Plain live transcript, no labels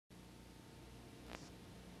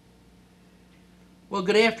Well,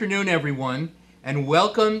 good afternoon, everyone, and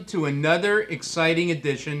welcome to another exciting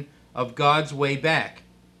edition of God's Way Back.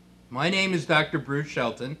 My name is Dr. Bruce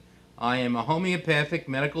Shelton. I am a homeopathic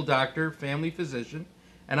medical doctor, family physician,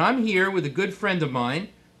 and I'm here with a good friend of mine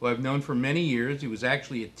who I've known for many years. He was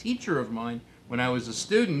actually a teacher of mine when I was a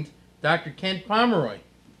student, Dr. Kent Pomeroy.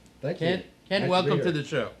 Thank you. Kent, Nice welcome be to here. the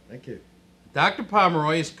show. Thank you. Dr.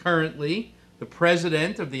 Pomeroy is currently the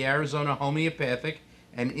president of the Arizona Homeopathic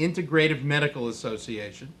and Integrative Medical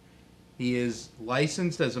Association. He is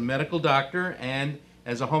licensed as a medical doctor and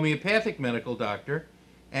as a homeopathic medical doctor,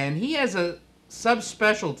 and he has a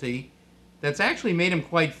subspecialty that's actually made him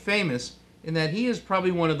quite famous in that he is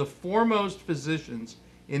probably one of the foremost physicians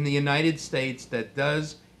in the United States that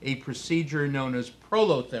does a procedure known as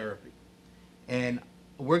prolotherapy. And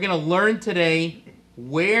we're going to learn today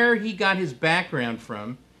where he got his background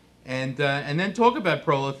from, and then talk about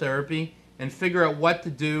prolotherapy and figure out what to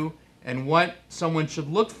do and what someone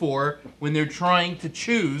should look for when they're trying to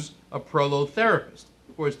choose a prolotherapist.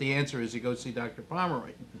 Of course, the answer is you go see Dr.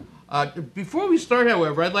 Pomeroy. Before we start,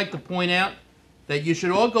 however, I'd like to point out that you should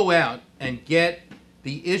all go out and get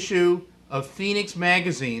the issue of Phoenix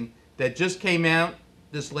magazine that just came out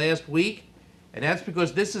this last week, and that's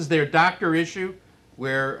because this is their doctor issue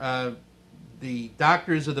where the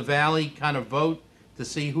doctors of the Valley kind of vote to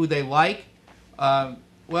see who they like.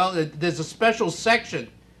 Well, there's a special section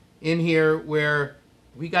in here where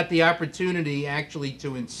we got the opportunity actually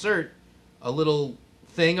to insert a little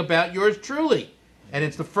thing about yours truly. And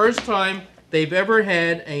it's the first time they've ever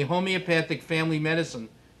had a homeopathic family medicine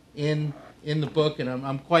in the book, and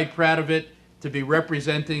I'm quite proud of it to be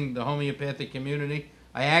representing the homeopathic community.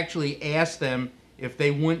 I actually asked them if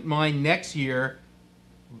they wouldn't mind next year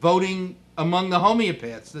voting among the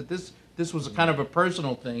homeopaths, that this was a kind of a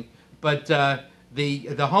personal thing, but the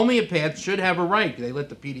homeopaths should have a right. They let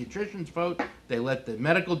the pediatricians vote, they let the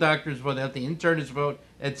medical doctors vote, they let the internists vote,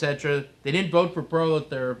 etc. They didn't vote for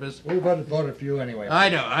prolotherapists. We voted for you anyway. I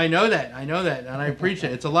know that, and I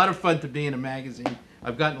appreciate it. It's a lot of fun to be in a magazine.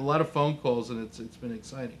 I've gotten a lot of phone calls, and it's been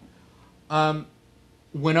exciting.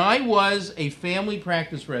 When I was a family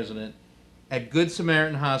practice resident at Good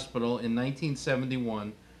Samaritan Hospital in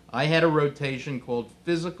 1971, I had a rotation called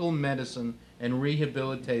Physical Medicine and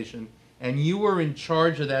Rehabilitation, and you were in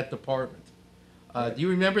charge of that department. Do you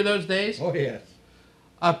remember those days? Oh, yes.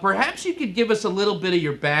 Perhaps you could give us a little bit of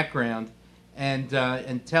your background and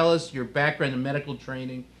tell us your background in medical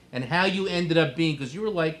training and how you ended up being, because you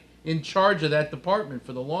were like in charge of that department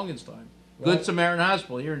for the longest time. Well, Good Samaritan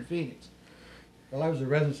Hospital here in Phoenix. Well, I was the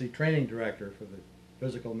residency training director for the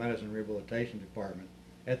Physical Medicine Rehabilitation Department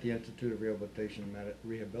at the Institute of Rehabilitation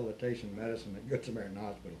Medicine at Good Samaritan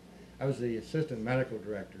Hospital. I was the assistant medical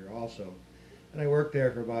director also, and I worked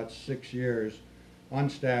there for about 6 years on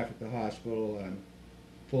staff at the hospital and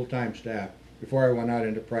full-time staff before I went out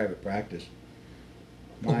into private practice.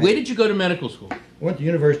 Where did you go to medical school? I went to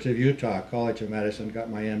University of Utah College of Medicine, got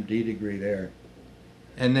my MD degree there.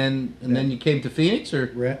 And then you came to Phoenix,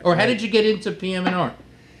 or how did you get into PM&R?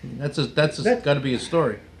 That's got to be a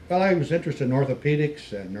story. Well, I was interested in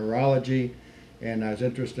orthopedics and neurology, and I was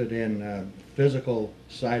interested in physical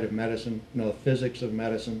side of medicine, the physics of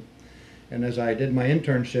medicine. And as I did my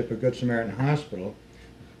internship at Good Samaritan Hospital,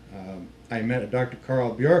 I met Dr.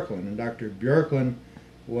 Carl Bjorklund, and Dr. Bjorklund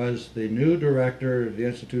was the new director of the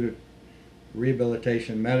Institute of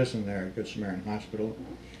Rehabilitation Medicine there at Good Samaritan Hospital.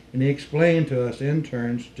 And he explained to us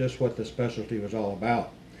interns just what the specialty was all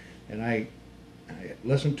about. And I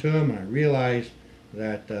listened to him, and I realized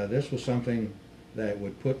that this was something that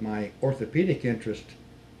would put my orthopedic interest,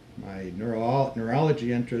 my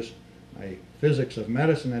neurology interest, my physics of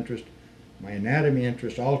medicine interest, my anatomy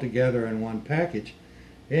interest all together in one package,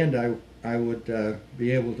 and I would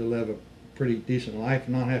be able to live a pretty decent life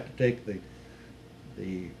and not have to take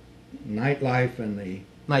the nightlife and the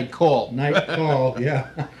Night call. Yeah.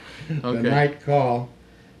 Okay. The night call,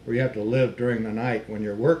 where you have to live during the night when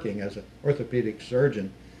you're working as an orthopedic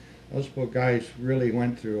surgeon. Those poor guys really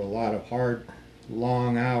went through a lot of hard,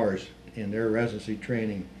 long hours in their residency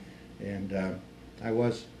training, and I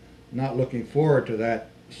was not looking forward to that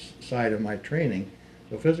side of my training.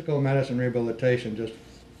 So physical medicine rehabilitation just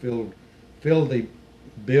filled the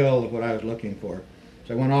bill of what I was looking for.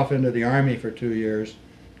 So I went off into the Army for 2 years,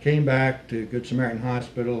 came back to Good Samaritan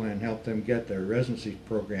Hospital and helped them get their residency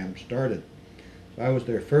program started. So I was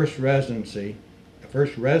their first resident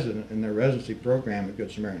in their residency program at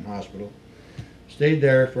Good Samaritan Hospital. Stayed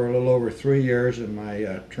there for a little over 3 years in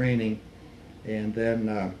my training, and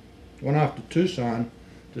then went off to Tucson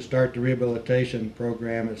to start the rehabilitation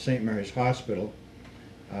program at St. Mary's Hospital.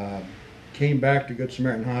 Came back to Good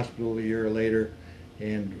Samaritan Hospital a year later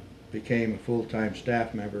and became a full-time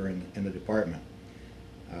staff member in the department.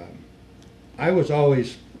 I was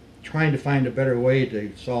always trying to find a better way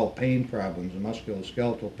to solve pain problems,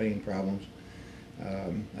 musculoskeletal pain problems.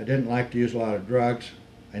 I didn't like to use a lot of drugs.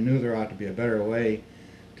 I knew there ought to be a better way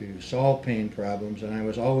to solve pain problems, and I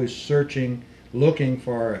was always searching, looking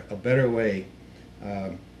for a better way.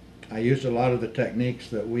 I used a lot of the techniques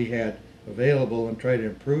that we had available and tried to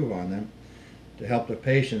improve on them to help the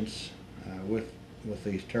patients with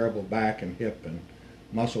these terrible back and hip and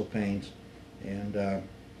muscle pains, and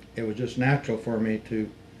it was just natural for me to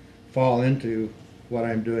fall into what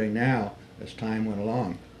I'm doing now as time went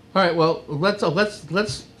along. All right. Well, let's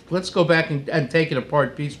go back and take it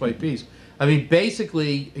apart piece by piece. I mean,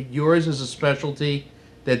 basically, yours is a specialty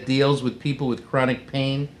that deals with people with chronic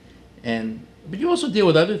pain, but you also deal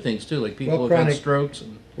with other things too, like people who've had strokes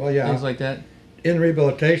and things like that. In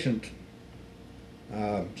rehabilitation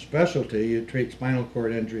specialty, you treat spinal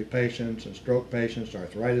cord injury patients and stroke patients,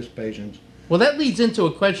 arthritis patients. Well, that leads into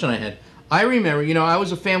a question I had. I remember, I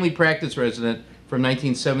was a family practice resident from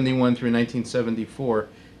 1971 through 1974,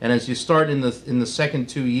 and as you start in the second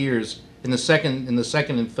 2 years, in the second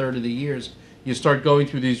and third of the years, you start going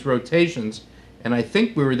through these rotations, and I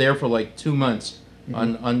think we were there for like 2 months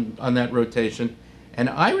on that rotation, and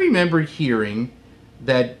I remember hearing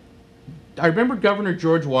that Governor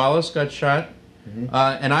George Wallace got shot,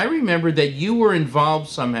 and I remember that you were involved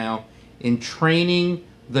somehow in training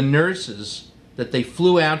the nurses that they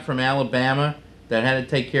flew out from Alabama that had to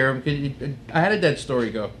take care of him. How did that story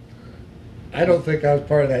go? I don't think I was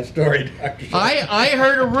part of that story, Dr. I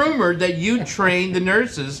heard a rumor that you trained the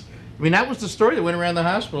nurses. I mean, that was the story that went around the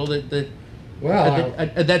hospital, that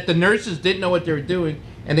the nurses didn't know what they were doing,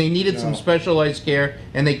 and they needed some specialized care,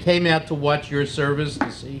 and they came out to watch your service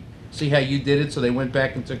to see how you did it, so they went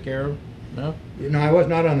back and took care of them? No? I was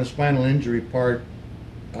not on the spinal injury part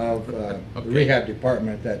of the rehab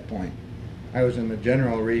department at that point. I was in the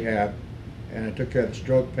general rehab, and I took care of the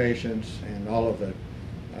stroke patients and all of the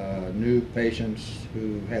new patients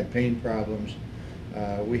who had pain problems.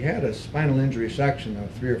 We had a spinal injury section of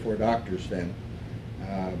 3 or 4 doctors then,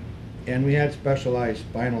 and we had specialized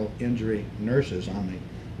spinal injury nurses on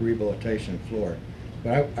the rehabilitation floor.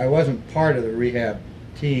 But I wasn't part of the rehab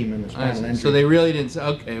team in the spinal injury. So they really didn't say,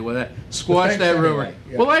 okay, well, squash that rumor. Anyway,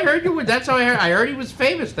 yeah. Well, I heard you. That's how I heard. I heard he was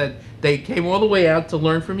famous, that they came all the way out to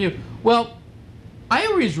learn from you. Well, I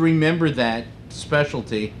always remember that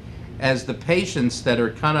specialty as the patients that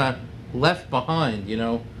are kind of left behind,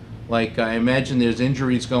 like I imagine there's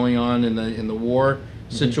injuries going on in the war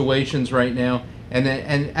situations right now,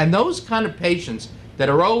 and those kind of patients that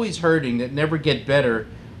are always hurting, that never get better.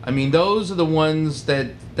 I mean, those are the ones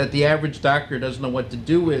that the average doctor doesn't know what to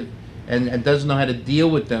do with, and doesn't know how to deal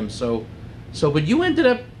with them. But you ended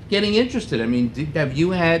up getting interested. I mean, have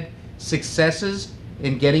you had successes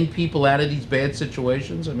in getting people out of these bad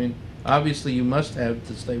situations? I mean, obviously you must have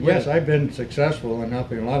to stay with Yes, it. I've been successful in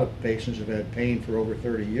helping a lot of patients who've had pain for over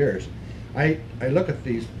 30 years. I look at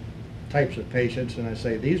these types of patients and I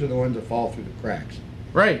say, these are the ones that fall through the cracks.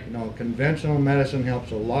 Right. Conventional medicine helps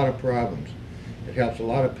a lot of problems. It helps a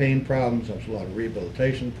lot of pain problems, helps a lot of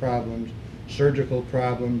rehabilitation problems, surgical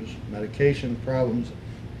problems, medication problems,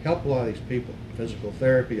 help a lot of these people. Physical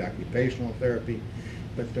therapy, occupational therapy.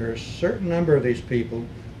 But there are a certain number of these people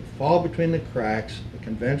who fall between the cracks. The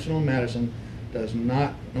conventional medicine does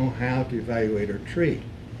not know how to evaluate or treat.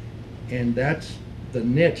 And that's the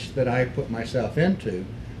niche that I put myself into.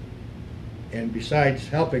 And besides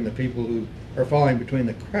helping the people who are falling between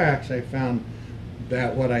the cracks, I found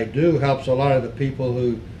that what I do helps a lot of the people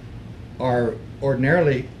who are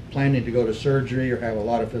ordinarily planning to go to surgery or have a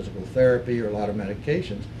lot of physical therapy or a lot of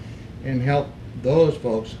medications, and help those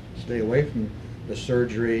folks stay away from the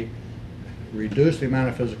surgery, reduce the amount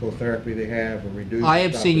of physical therapy they have, or reduce. I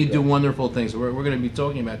have seen you do wonderful things. We're going to be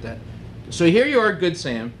talking about that. So here you are, Good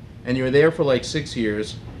Sam, and you were there for like 6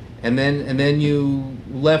 years, and then you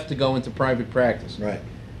left to go into private practice. Right.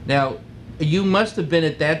 Now, you must have been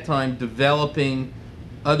at that time developing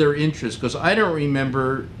other interests, because I don't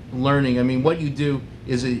remember learning. I mean, what you do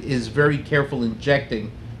is very careful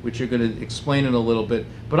injecting, which you're going to explain in a little bit.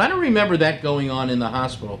 But I don't remember that going on in the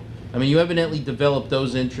hospital. I mean, you evidently developed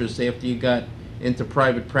those interests after you got into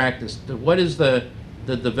private practice. What is the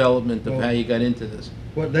development of how you got into this?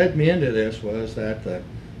 What led me into this was that the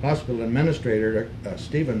hospital administrator,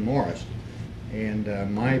 Stephen Morris,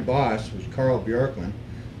 and my boss, was Carl Bjorklund,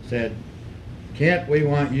 said, "Kent, we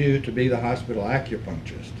want you to be the hospital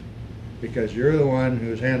acupuncturist, because you're the one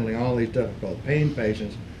who's handling all these difficult pain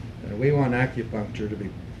patients, and we want acupuncture to be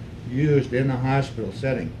used in the hospital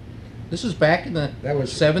setting." This is back in the That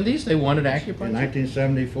was 70s. They wanted acupuncture. in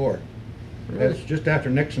 1974. That's just after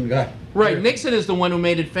Nixon got Right. Nixon is the one who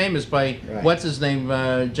made it famous by Right. what's his name,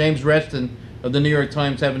 James Reston of the New York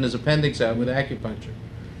Times having his appendix out with acupuncture.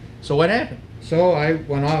 So what happened? So I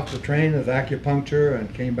went off to train with acupuncture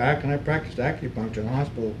and came back, and I practiced acupuncture in the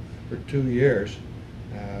hospital for 2 years,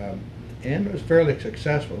 and it was fairly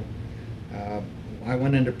successful. I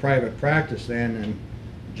went into private practice then in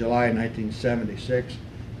July 1976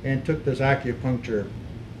 and took this acupuncture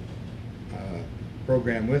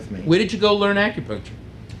program with me. Where did you go learn acupuncture?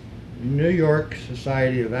 New York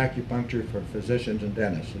Society of Acupuncture for Physicians and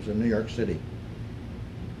Dentists. It was in New York City.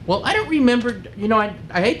 Well, I don't remember, you know,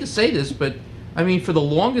 I hate to say this, but I mean, for the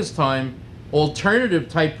longest time, alternative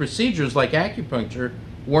type procedures like acupuncture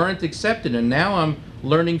weren't accepted. And now I'm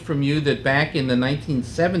learning from you that back in the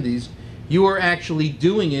 1970s, you were actually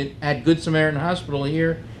doing it at Good Samaritan Hospital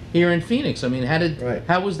here in Phoenix. I mean, Right.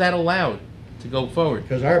 how was that allowed to go forward?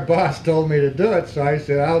 Because our boss told me to do it, so I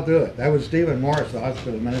said, I'll do it. That was Stephen Morris, the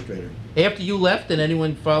hospital administrator. After you left, did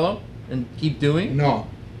anyone follow and keep doing it? No.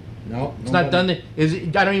 It's not done there. Is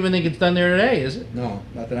it? I don't even think it's done there today, is it? No,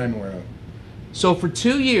 not that I'm aware of. So for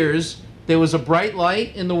 2 years, there was a bright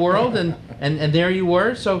light in the world, and there you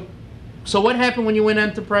were. So what happened when you went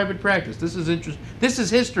into private practice? This is interesting. This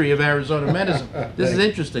is history of Arizona medicine. This is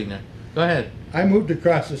interesting now. Go ahead. I moved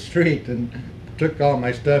across the street and took all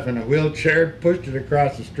my stuff in a wheelchair, pushed it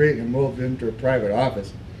across the street, and moved into a private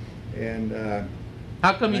office. And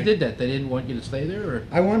How come you did that? They didn't want you to stay there, or?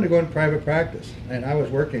 I wanted to go in private practice, and I was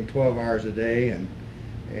working 12 hours a day and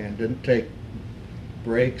didn't take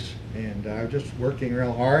breaks, and I was just working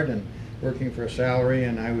real hard and working for a salary,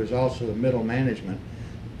 and I was also the middle management,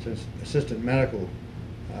 assistant medical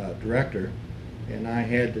director, and I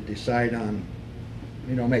had to decide on,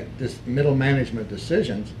 make this middle management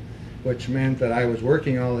decisions, which meant that I was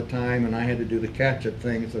working all the time and I had to do the catch-up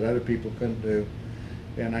things that other people couldn't do.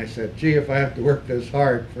 And I said, gee, if I have to work this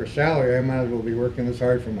hard for a salary, I might as well be working this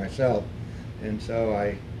hard for myself. And so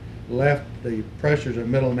I left the pressures of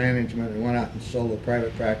middle management and went out and solo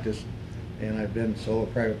private practice, and I've been solo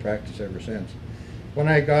private practice ever since. When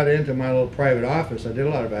I got into my little private office, I did a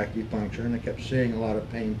lot of acupuncture, and I kept seeing a lot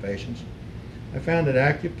of pain patients. I found that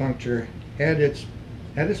acupuncture had its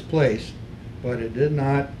place, but it did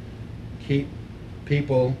not keep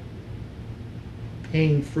people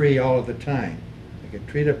pain-free all of the time. They could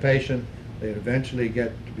treat a patient, they'd eventually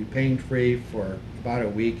get to be pain-free for about a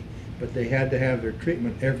week, but they had to have their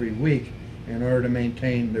treatment every week in order to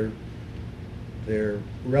maintain their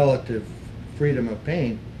relative freedom of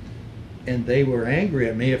pain. And they were angry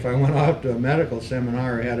at me if I went off to a medical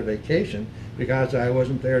seminar or had a vacation because I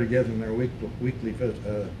wasn't there to give them their weekly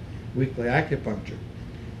acupuncture.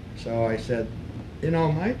 So I said,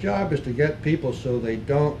 my job is to get people so they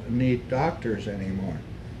don't need doctors anymore,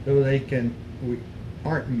 so we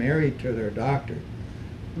aren't married to their doctor.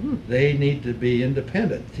 They need to be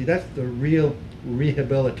independent. See, that's the real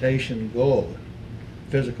rehabilitation goal.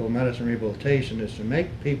 Physical medicine rehabilitation is to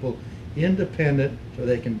make people independent so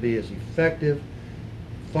they can be as effective,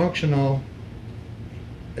 functional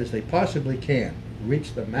as they possibly can,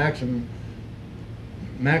 reach the maximum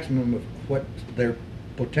of what their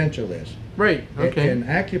potential is. Right, okay. And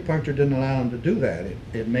acupuncture didn't allow them to do that.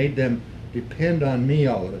 It made them depend on me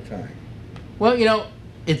all of the time. Well,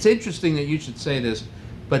 it's interesting that you should say this,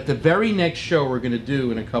 but the very next show we're going to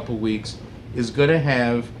do in a couple weeks is going to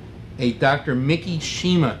have a Dr. Mickey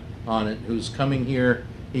Shima on it, who's coming here.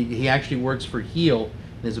 He actually works for HEAL.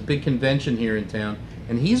 There's a big convention here in town,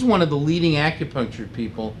 and he's one of the leading acupuncture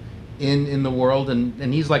people in the world,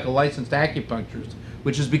 and he's like a licensed acupuncturist,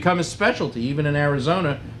 which has become a specialty. Even in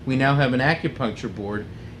Arizona, we now have an acupuncture board,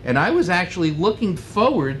 and I was actually looking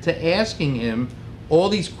forward to asking him all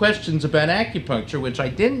these questions about acupuncture, which I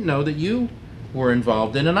didn't know that you were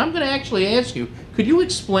involved in, and I'm going to actually ask you, could you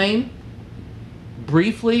explain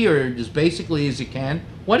briefly, or as basically as you can,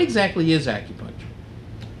 what exactly is acupuncture?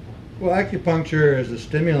 Well, acupuncture is the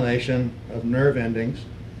stimulation of nerve endings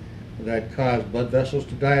that cause blood vessels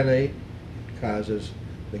to dilate. It causes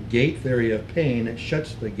the gate theory of pain. It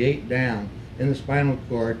shuts the gate down in the spinal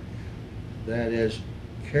cord that is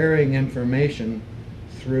carrying information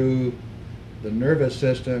through the nervous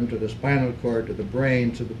system to the spinal cord to the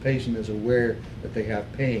brain, so the patient is aware that they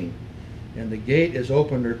have pain. And the gate is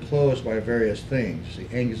opened or closed by various things. The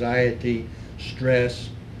anxiety, stress,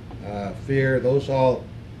 fear, those all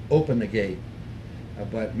open the gate.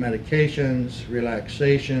 But medications,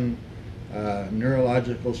 relaxation,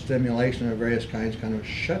 neurological stimulation of various kinds kind of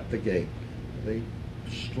shut the gate. They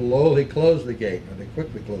slowly close the gate, or they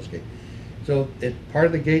quickly close the gate. So it's part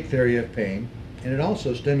of the gate theory of pain. and it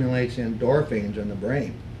also stimulates endorphins in the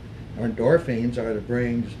brain. Endorphins are the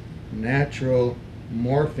brain's natural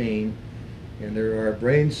morphine, and there are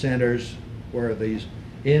brain centers where these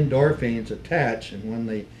endorphins attach, and when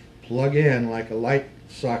they plug in like a light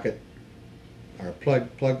socket or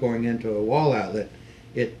plug going into a wall outlet,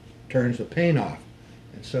 it turns the pain off.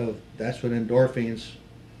 And so that's what endorphins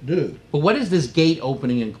do. But what is this gate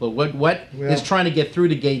opening and close? What is trying to get through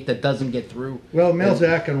the gate that doesn't get through? Well,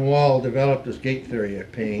 Milzak and Wall developed this gate theory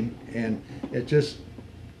of pain, and it just,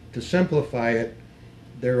 to simplify it,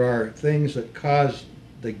 there are things that cause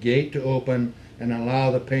the gate to open and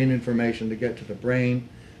allow the pain information to get to the brain,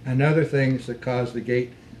 and other things that cause the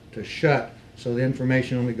gate to shut so the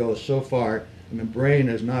information only goes so far and the brain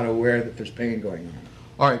is not aware that there's pain going on.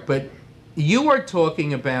 All right, but you are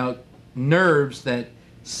talking about nerves that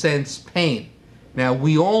sense pain. Now,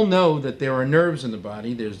 we all know that there are nerves in the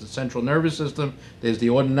body. There's the central nervous system, there's the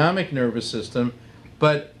autonomic nervous system,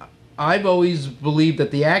 but I've always believed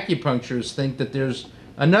that the acupuncturists think that there's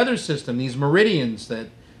another system, these meridians that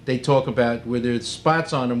they talk about, where there's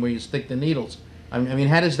spots on them where you stick the needles. I mean,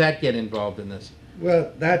 how does that get involved in this?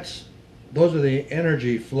 Well, those are the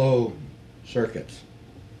energy flow circuits.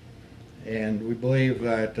 And we believe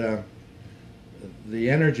that the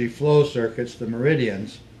energy flow circuits, the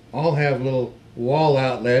meridians, all have little wall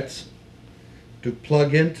outlets to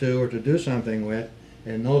plug into or to do something with,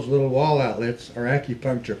 and those little wall outlets are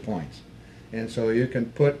acupuncture points. And so you can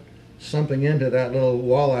put something into that little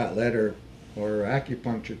wall outlet or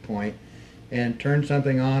acupuncture point and turn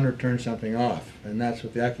something on or turn something off. And that's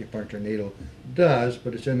what the acupuncture needle does,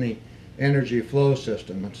 but it's in the energy flow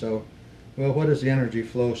system. And so, well, what is the energy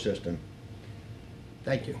flow system?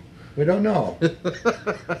 Thank you. We don't know.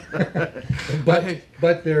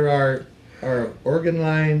 but there are organ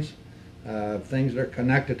lines, things that are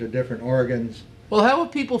connected to different organs. Well, how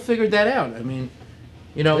have people figured that out? I mean,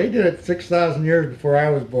 you know, they did it 6,000 years before I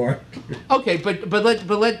was born. Okay, but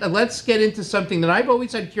let's get into something that I've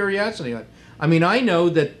always had curiosity on. I mean, I know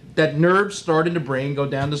that nerves start in the brain, go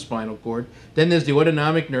down the spinal cord. Then there's the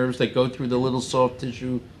autonomic nerves that go through the little soft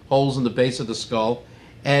tissue holes in the base of the skull,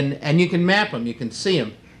 and you can map them, you can see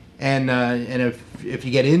them, and if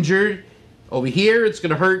you get injured over here, it's going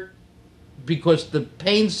to hurt because the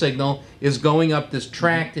pain signal is going up this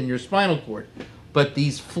tract in your spinal cord. But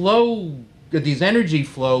these energy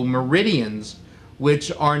flow meridians,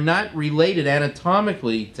 which are not related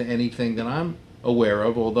anatomically to anything that I'm aware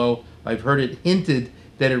of, although I've heard it hinted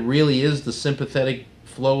that it really is the sympathetic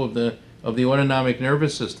flow of the autonomic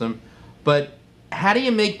nervous system. But how do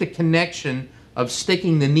you make the connection of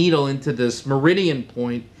sticking the needle into this meridian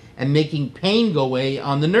point and making pain go away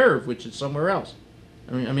on the nerve, which is somewhere else?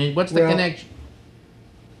 I mean, what's the connection?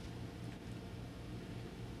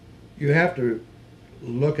 You have to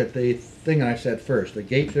look at the thing I said first, the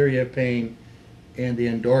gate theory of pain and the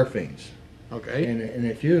endorphins. Okay. And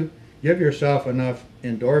if you give yourself enough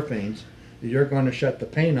endorphins, you're going to shut the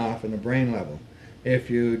pain off in the brain level. If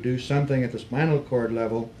you do something at the spinal cord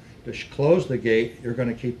level to close the gate, you're going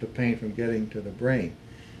to keep the pain from getting to the brain.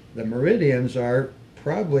 The meridians are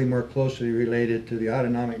probably more closely related to the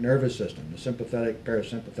autonomic nervous system, the sympathetic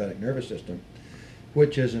parasympathetic nervous system,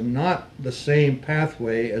 which is not the same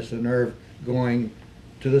pathway as the nerve going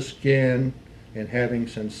to the skin and having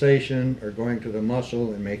sensation, or going to the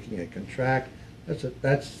muscle and making it contract.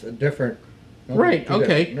 That's a different. Right.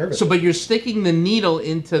 Okay. So, but you're sticking the needle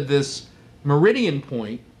into this meridian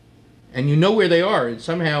point, and you know where they are, and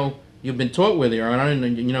somehow you've been taught where they are. And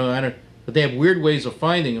I don't. But they have weird ways of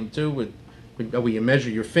finding them too. With you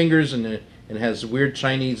measure your fingers, and it has weird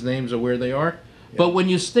Chinese names of where they are. Yeah. But when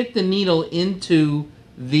you stick the needle into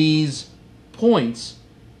these points,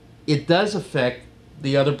 it does affect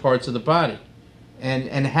the other parts of the body.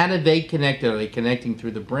 And how do they connect? Are they connecting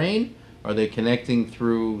through the brain? Are they connecting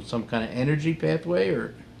through some kind of energy pathway,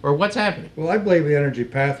 or what's happening? Well, I believe the energy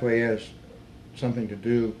pathway has something to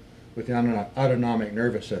do with the autonomic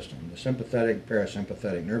nervous system, the sympathetic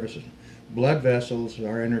parasympathetic nervous system. Blood vessels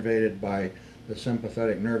are innervated by the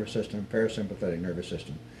sympathetic nervous system, parasympathetic nervous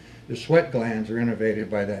system. The sweat glands are innervated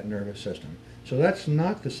by that nervous system. So that's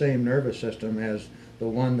not the same nervous system as the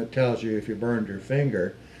one that tells you if you burned your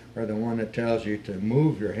finger, or the one that tells you to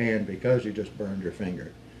move your hand because you just burned your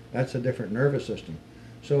finger. That's a different nervous system.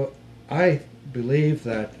 So I believe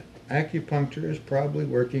that acupuncture is probably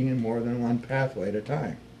working in more than one pathway at a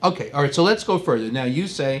time. Okay, all right, so let's go further. Now, you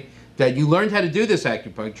say that you learned how to do this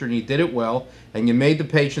acupuncture, and you did it well, and you made the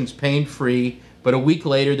patients pain-free, but a week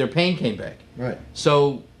later their pain came back. Right.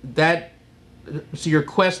 So your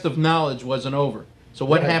quest of knowledge wasn't over. So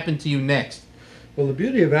what happened to you next? Well, the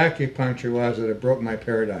beauty of acupuncture was that it broke my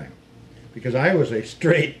paradigm. because I was a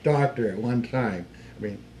straight doctor at one time. I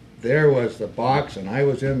mean, there was the box, and I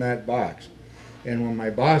was in that box. And when my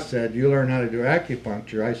boss said, "You learn how to do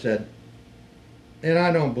acupuncture," I said, "And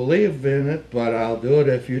I don't believe in it, but I'll do it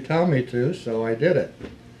if you tell me to," so I did it.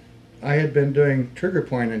 I had been doing trigger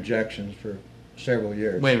point injections for several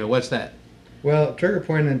years. Wait a minute, what's that? Well, trigger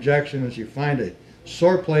point injection is you find a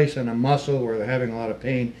sore place in a muscle where they're having a lot of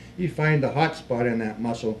pain. You find the hot spot in that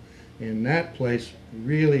muscle, and that place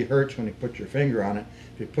really hurts when you put your finger on it.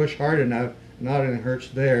 If you push hard enough, not only hurts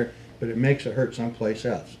there, but it makes it hurt someplace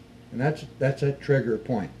else. And that's a trigger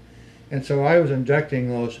point. And so I was injecting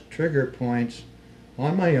those trigger points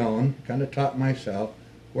on my own, kind of taught myself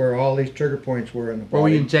where all these trigger points were in the body. What were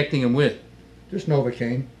you injecting them with? Just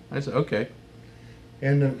Novocaine. I said, okay.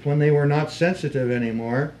 And when they were not sensitive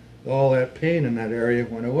anymore, all that pain in that area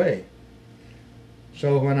went away.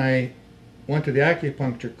 So when I went to the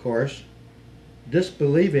acupuncture course,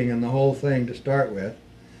 disbelieving in the whole thing to start with,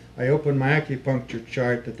 I opened my acupuncture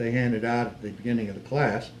chart that they handed out at the beginning of the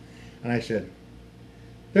class, and I said,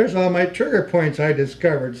 "There's all my trigger points I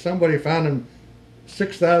discovered. Somebody found them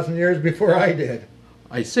 6,000 years before I did."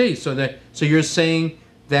 I see. So you're saying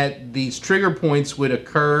that these trigger points would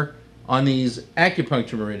occur on these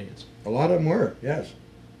acupuncture meridians? A lot of them were, yes.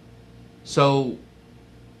 So,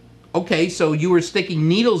 okay, so you were sticking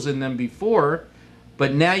needles in them before,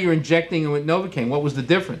 but now you're injecting them with Novocaine. What was the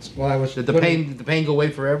difference? Well, did the pain go away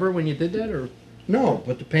forever when you did that, or? No,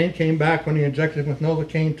 but the pain came back when you injected them with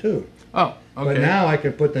Novocaine too. Oh, okay. But now I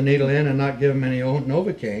could put the needle in and not give them any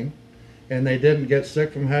Novocaine, and they didn't get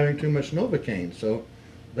sick from having too much Novocaine, so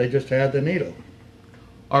they just had the needle.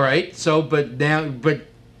 All right, so but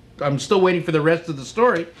I'm still waiting for the rest of the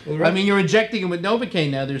story. Well, I mean, you're injecting them with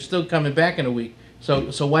Novocaine now. They're still coming back in a week.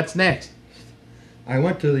 So what's next? I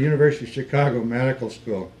went to the University of Chicago Medical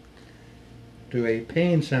School to a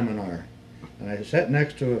pain seminar, and I sat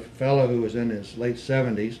next to a fellow who was in his late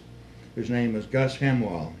 70s, whose name was Gus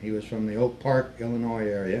Hemwall. He was from the Oak Park, Illinois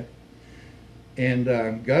area, and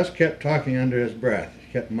Gus kept talking under his breath.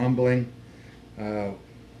 He kept mumbling.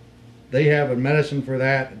 They have a medicine for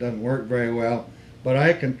that. It doesn't work very well, but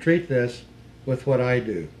I can treat this with what I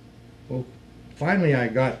do. Well, finally I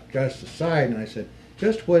got Gus aside and I said,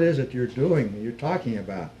 "Just what is it you're doing, you're talking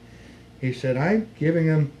about?" He said, "I'm giving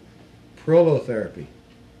him prolotherapy."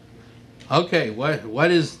 Okay,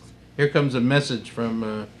 what is? Here comes a message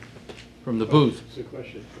from the booth. It's a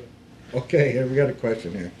question. Okay, here we got a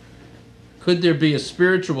question here. Could there be a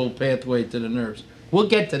spiritual pathway to the nerves? We'll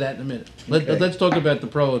get to that in a minute. Okay. Let's talk about the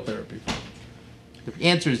prolotherapy. The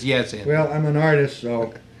answer is yes, Anthony. Well, I'm an artist,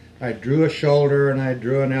 so I drew a shoulder and I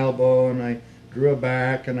drew an elbow and I drew a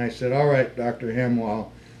back, and I said, "All right, Dr.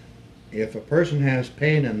 Hemwall, if a person has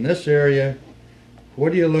pain in this area,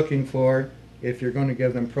 what are you looking for if you're going to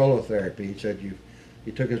give them prolotherapy?" He said,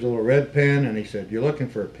 he took his little red pen and he said, "You're looking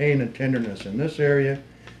for pain and tenderness in this area,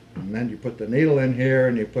 and then you put the needle in here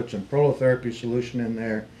and you put some prolotherapy solution in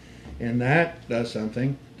there, and that does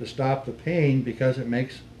something to stop the pain because it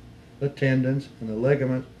makes the tendons and the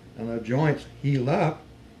ligaments and the joints heal up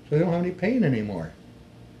so they don't have any pain anymore."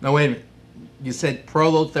 Now wait a minute. You said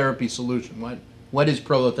prolotherapy solution. What is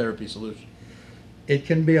prolotherapy solution? It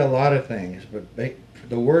can be a lot of things, but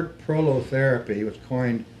the word prolotherapy was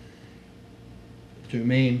coined to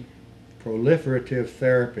mean proliferative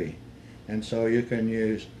therapy. And so you can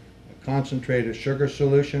use a concentrated sugar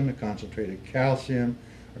solution, a concentrated calcium,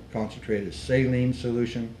 a concentrated saline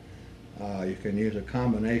solution. You can use a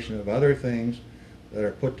combination of other things that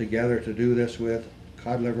are put together to do this with.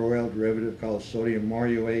 Cod liver oil derivative called sodium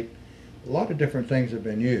moruate. A lot of different things have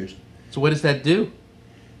been used. So what does that do?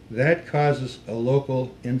 That causes a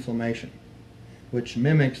local inflammation, which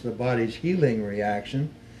mimics the body's healing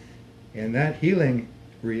reaction, and that healing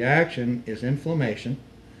reaction is inflammation.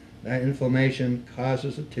 That inflammation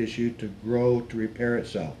causes the tissue to grow to repair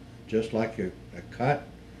itself, just like a cut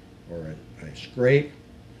or a scrape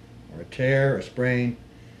or a tear, a sprain.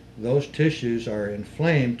 Those tissues are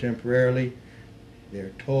inflamed temporarily.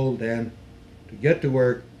 They're told then to get to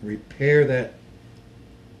work, repair that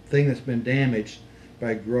thing that's been damaged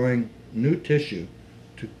by growing new tissue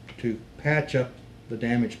to patch up the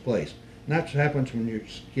damaged place. And that's what happens when your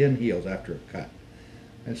skin heals after a cut.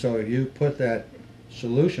 And so if you put that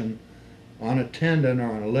solution on a tendon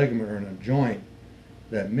or on a ligament or on a joint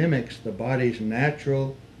that mimics the body's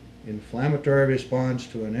natural inflammatory response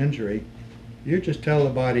to an injury, you just tell the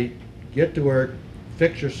body, get to work,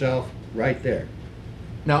 fix yourself right there.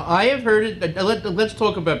 Now, I have heard it. Let's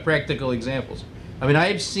talk about practical examples. I mean, I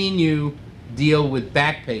have seen you deal with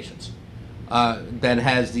back patients that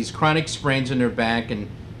has these chronic sprains in their back, and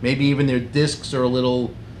maybe even their discs are a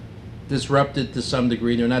little disrupted to some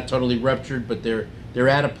degree. They're not totally ruptured, but they're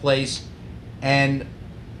at a place, and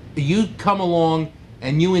you come along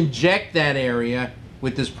and you inject that area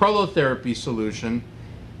with this prolotherapy solution,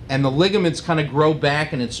 and the ligaments kind of grow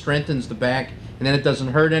back and it strengthens the back, and then it doesn't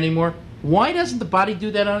hurt anymore. Why doesn't the body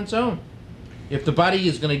do that on its own? If the body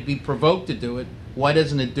is going to be provoked to do it, why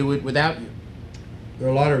doesn't it do it without you? There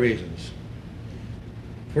are a lot of reasons.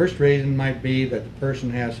 First reason might be that the person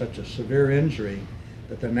has such a severe injury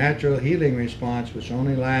that the natural healing response, which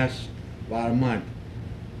only lasts about a month,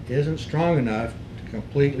 isn't strong enough to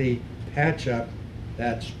completely patch up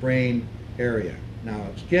that sprained area. Now,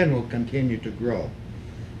 skin will continue to grow.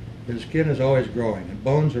 The skin is always growing, and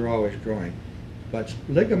bones are always growing. But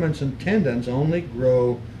ligaments and tendons only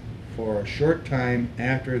grow for a short time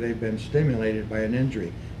after they've been stimulated by an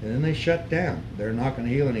injury, and then they shut down. They're not going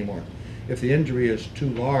to heal anymore. If the injury is too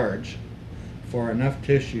large for enough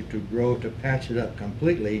tissue to grow to patch it up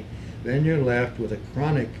completely, then you're left with a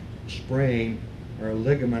chronic sprain or a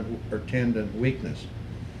ligament or tendon weakness.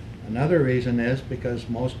 Another reason is because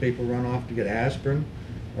most people run off to get aspirin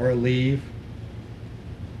or Aleve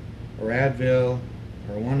or Advil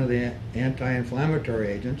or one of the anti-inflammatory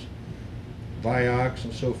agents, Vioxx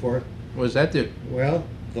and so forth. What does that do? Well,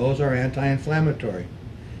 those are anti-inflammatory.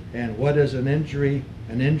 And what is an injury?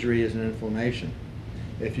 An injury is an inflammation.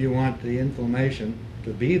 If you want the inflammation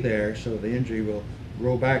to be there so the injury will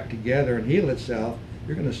grow back together and heal itself,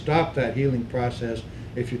 you're going to stop that healing process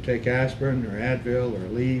if you take aspirin or Advil or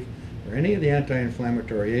Aleve or any of the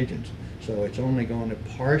anti-inflammatory agents. So it's only going to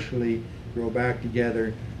partially grow back together.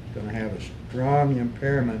 It's going to have a strong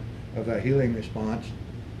impairment of that healing response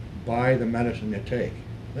by the medicine you take.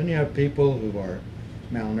 Then you have people who are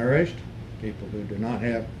malnourished, people who do not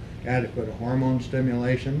have adequate hormone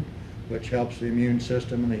stimulation, which helps the immune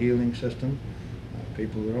system and the healing system,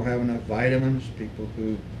 people who don't have enough vitamins, people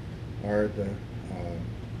who are the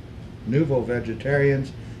nouveau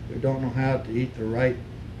vegetarians who don't know how to eat the right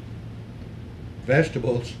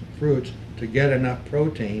vegetables, fruits, to get enough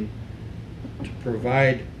protein to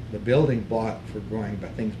provide the building block for growing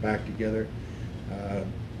things back together.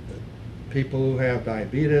 People who have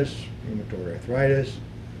diabetes, rheumatoid arthritis,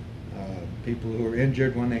 people who are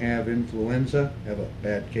injured when they have influenza, have a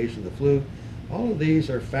bad case of the flu. All of these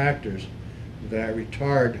are factors that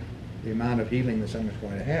retard the amount of healing that someone's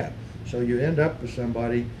going to have. So you end up with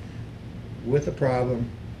somebody with a problem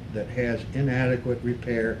that has inadequate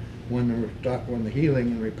repair when the healing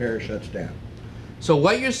and repair shuts down. So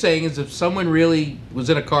what you're saying is if someone really was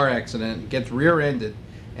in a car accident, gets rear-ended,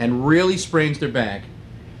 and really sprains their back,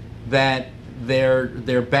 that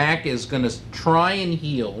their back is going to try and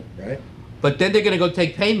heal, right? But then they're going to go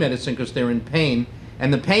take pain medicine because they're in pain,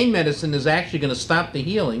 and the pain medicine is actually going to stop the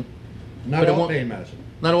healing. Not all pain medicine.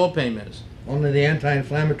 Not all pain medicine. Only the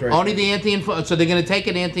anti-inflammatory. Only the anti-inflammatory. So they're going to take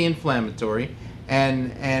an anti-inflammatory, or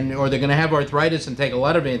they're going to have arthritis and take a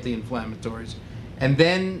lot of anti-inflammatories, and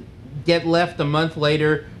then get left a month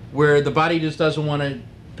later where the body just doesn't want to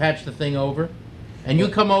patch the thing over, and you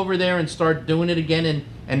come over there and start doing it again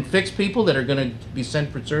and fix people that are going to be sent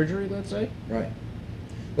for surgery, let's say? Right.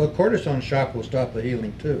 Well, cortisone shock will stop the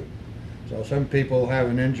healing too. So some people have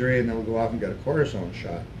an injury and they'll go off and get a cortisone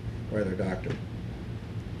shot by their doctor.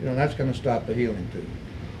 You know, that's going to stop the healing too.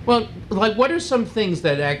 Well, like what are some things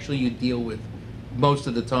that actually you deal with most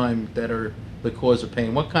of the time that are the cause of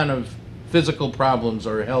pain? What kind of physical problems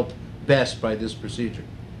are helped best by this procedure?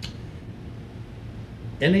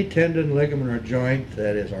 Any tendon, ligament, or joint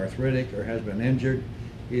that is arthritic or has been injured,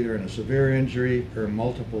 either in a severe injury or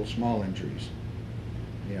multiple small injuries.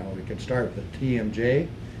 You know, we can start with the TMJ.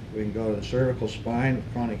 We can go to the cervical spine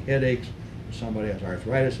with chronic headaches. If somebody has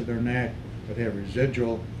arthritis in their neck, but they have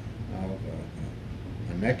residual of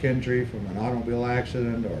a neck injury from an automobile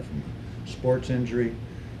accident or from a sports injury.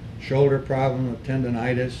 Shoulder problem with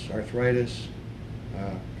tendonitis, arthritis,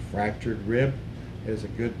 fractured rib is a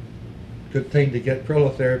good thing to get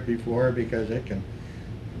prolotherapy for, because it can,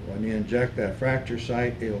 when you inject that fracture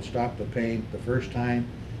site, it'll stop the pain the first time.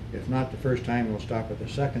 If not the first time, it'll stop it the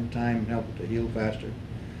second time and help it to heal faster.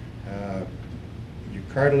 Your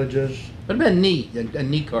cartilages. What about knee? A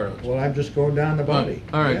knee cartilage? Well, I'm just going down the body.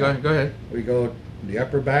 Oh, all right, yeah. go ahead. We go the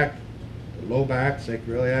upper back, the low back,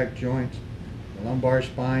 sacroiliac joints, the lumbar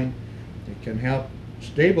spine. It can help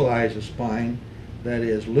stabilize a spine that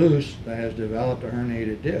is loose, that has developed a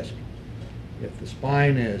herniated disc. If the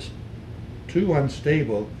spine is too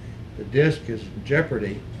unstable, the disc is in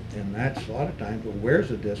jeopardy, and that's a lot of times what wears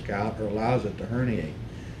the disc out or allows it to herniate.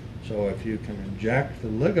 So if you can inject the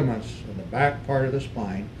ligaments in the back part of the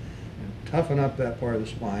spine and toughen up that part of the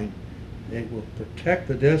spine, it will protect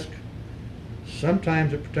the disc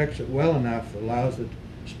sometimes it protects it well enough, allows the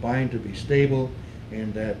spine to be stable,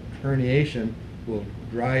 and that herniation will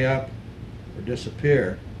dry up or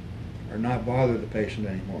disappear or not bother the patient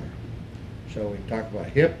anymore. So we talk about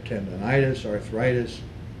hip tendonitis, arthritis,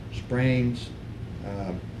 sprains,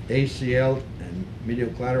 ACL and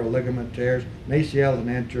medial collateral ligament tears. An ACL is an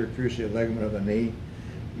anterior cruciate ligament of the knee.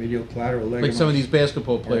 Medial collateral ligament. Like some of these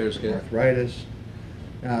basketball players get. Arthritis.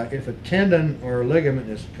 If a tendon or a ligament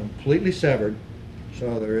is completely severed,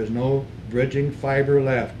 so there is no bridging fiber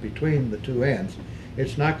left between the two ends,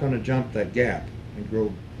 it's not going to jump that gap and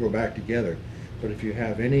grow back together. But if you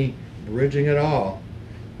have any bridging at all,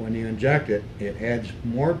 when you inject it, it adds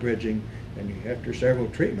more bridging, and you, after several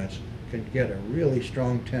treatments, can get a really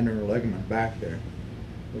strong tendon or ligament back there.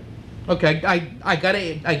 Okay, I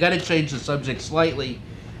gotta change the subject slightly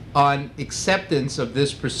on acceptance of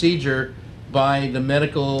this procedure by the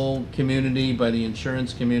medical community, by the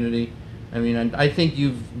insurance community. I mean, I think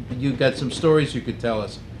you've got some stories you could tell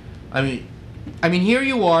us. I mean, here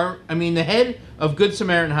you are. I mean, the head of Good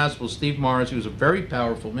Samaritan Hospital, Steve Morris, he was a very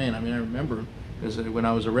powerful man. I mean, I remember him because when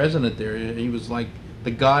I was a resident there, he was like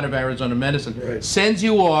the god of Arizona medicine. Right. Sends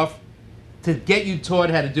you off to get you taught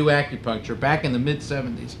how to do acupuncture back in the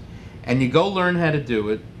mid-'70s. And you go learn how to do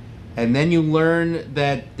it, and then you learn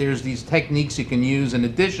that there's these techniques you can use in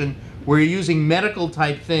addition where you're using medical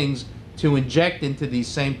type things to inject into these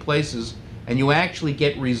same places, and you actually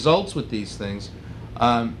get results with these things.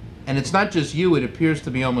 And it's not just you, it appears to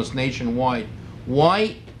be almost nationwide.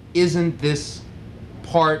 Why isn't this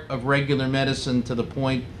part of regular medicine to the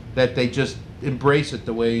point that they just embrace it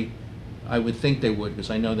the way I would think they would, because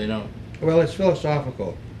I know they don't? Well, it's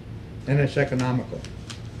philosophical and it's economical.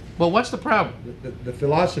 Well, what's the problem? The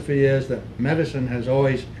philosophy is that medicine has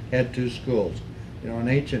always had two schools. You know, in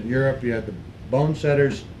ancient Europe, you had the bone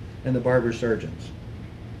setters and the barber surgeons.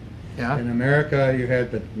 Yeah. In America, you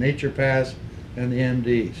had the naturopaths and the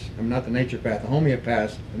MDs. I'm not the naturopath, the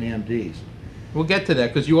homeopaths and the MDs. We'll get to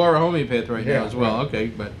that because you are a homeopath right now Yeah, as well. right. Okay,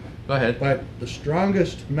 but go ahead. But the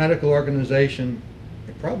strongest medical organization,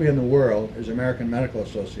 probably in the world, is American Medical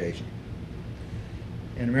Association.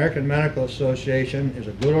 And American Medical Association is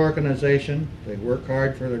a good organization. They work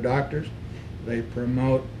hard for their doctors. They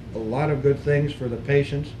promote a lot of good things for the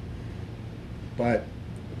patients. But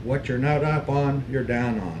what you're not up on, you're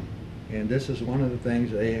down on. And this is one of the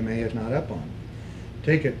things that AMA is not up on.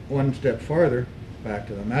 Take it one step farther, back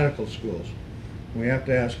to the medical schools. We have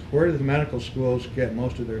to ask, where do the medical schools get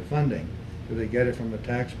most of their funding? Do they get it from the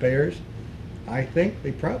taxpayers? I think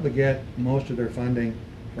they probably get most of their funding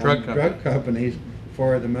from drug companies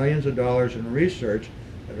for the millions of dollars in research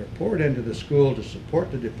that are poured into the school to support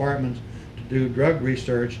the departments to do drug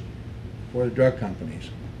research for the drug companies.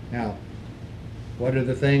 Now, what are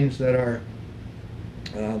the things that are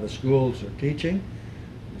the schools are teaching?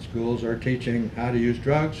 The schools are teaching how to use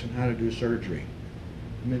drugs and how to do surgery.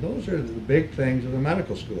 I mean, those are the big things of the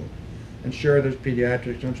medical school. And sure, there's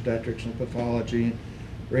pediatrics, obstetrics, and pathology,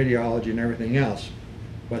 radiology, and everything else.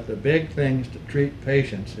 But the big things to treat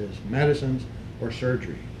patients is medicines or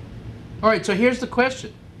surgery. All right, so here's the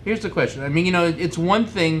question. Here's the question. I mean, you know, it's one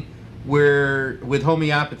thing where, with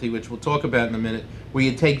homeopathy, which we'll talk about in a minute, where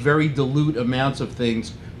you take very dilute amounts of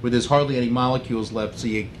things where there's hardly any molecules left, so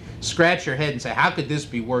you scratch your head and say, how could this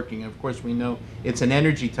be working? And of course, we know it's an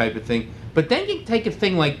energy type of thing. But then you take a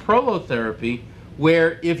thing like prolotherapy,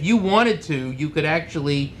 where if you wanted to, you could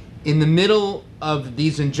actually, in the middle of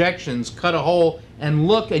these injections, cut a hole and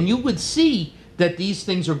look, and you would see that these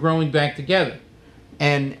things are growing back together.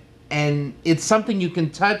 And it's something you can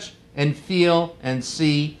touch and feel and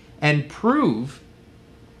see and prove.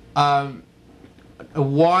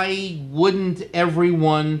 Why wouldn't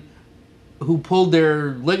everyone who pulled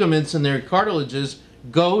their ligaments and their cartilages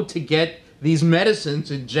go to get these medicines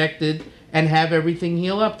injected and have everything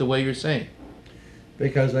heal up the way you're saying?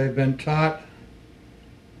 Because they've been taught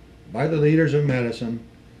by the leaders of medicine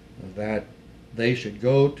that they should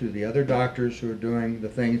go to the other doctors who are doing the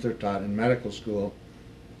things they're taught in medical school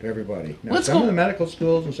to everybody. Now, some of the medical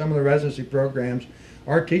schools and some of the residency programs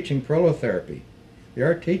are teaching prolotherapy. They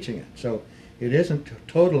are teaching it. So it isn't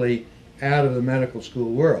totally out of the medical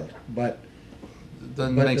school world. But the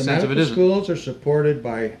medical schools are supported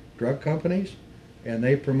by drug companies, and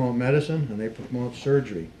they promote medicine and they promote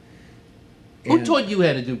surgery. Who taught you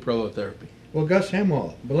how to do prolotherapy? Well, Gus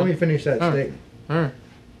Hemwall. But let me finish that statement. All right.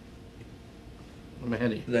 I'm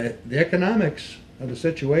ahead of you. The economics of the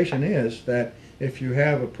situation is that if you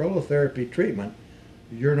have a prolotherapy treatment,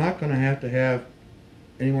 you're not going to have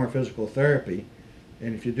any more physical therapy.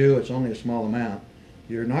 And if you do, it's only a small amount.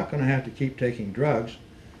 You're not going to have to keep taking drugs.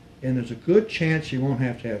 And there's a good chance you won't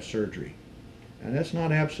have to have surgery. And that's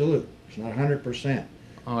not absolute. It's not 100%.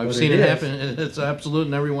 Oh, I've But seen it it is. happen. It's absolute,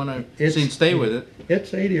 and everyone I've It's- seen stay with it.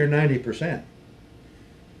 It's 80 or 90%.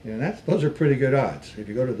 And those are pretty good odds. If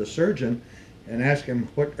you go to the surgeon and ask him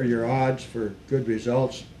what are your odds for good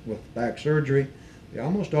results with back surgery, they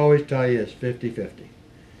almost always tell you it's 50-50.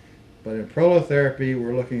 But in prolotherapy,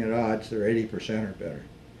 we're looking at odds that are 80% or better.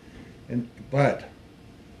 But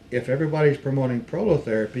if everybody's promoting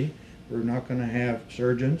prolotherapy, we're not going to have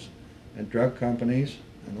surgeons and drug companies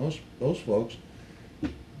and those folks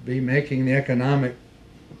be making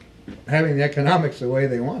having the economics the way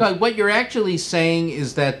they want. No, what you're actually saying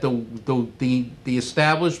is that the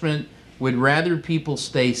establishment would rather people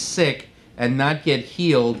stay sick and not get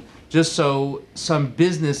healed just so some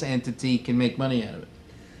business entity can make money out of it.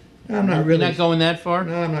 No, I'm not really. You're not going that far?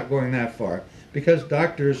 No, I'm not going that far. Because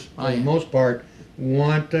doctors, Oh, for the yeah. most part,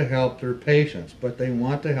 want to help their patients, but they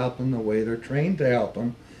want to help them the way they're trained to help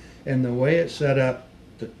them. And the way it's set up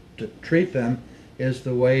to treat them is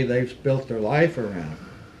the way they've built their life around.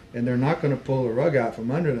 And they're not going to pull the rug out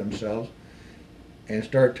from under themselves and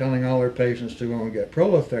start telling all their patients to go and get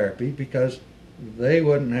prolotherapy because they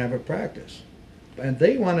wouldn't have a practice. And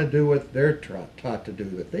they want to do what they're taught to do,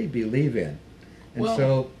 that they believe in. And Well-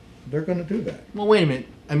 so they're going to do that. Well, wait a minute.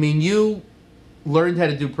 I mean, you learned how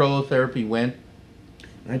to do prolotherapy when?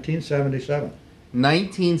 1977.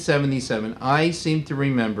 1977. I seem to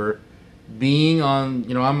remember being on,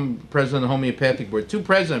 I'm president of the Homeopathic Board.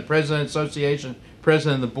 President association,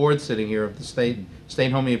 president of the board sitting here of the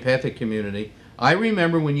state homeopathic community. I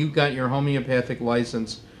remember when you got your homeopathic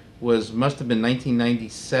license must have been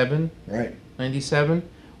 1997. Right. 97?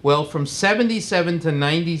 Well, from 77 to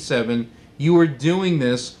 97, you were doing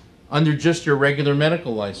this under just your regular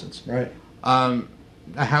medical license. Right.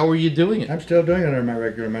 How were you doing it? I'm still doing it under my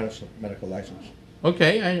regular medical license.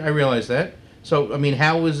 Okay, I realize that. So, I mean,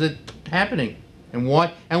 how was it happening? And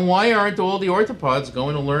why aren't all the orthopods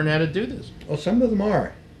going to learn how to do this? Well, some of them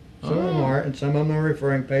are. Some of them Oh. are, and some of them are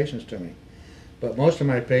referring patients to me. But most of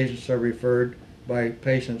my patients are referred by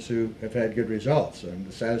patients who have had good results, and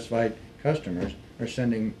the satisfied customers are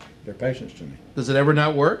sending their patients to me. Does it ever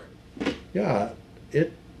not work? Yeah,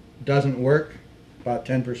 it doesn't work about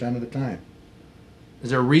 10% of the time.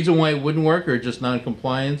 Is there a reason why it wouldn't work, or just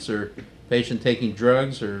non-compliance, or patient taking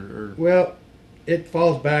drugs, or... Well, it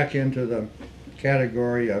falls back into the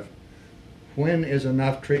category of when is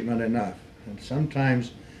enough treatment enough? And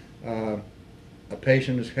sometimes a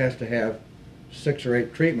patient has to have 6 or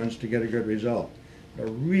 8 treatments to get a good result. A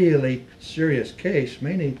really serious case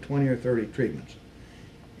may need 20 or 30 treatments.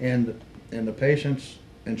 And the patient's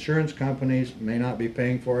insurance companies may not be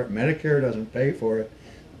paying for it. Medicare doesn't pay for it.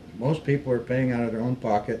 Most people are paying out of their own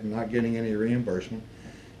pocket and not getting any reimbursement.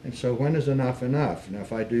 And so when is enough enough? Now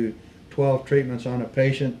if I do 12 treatments on a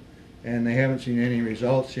patient and they haven't seen any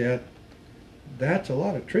results yet, that's a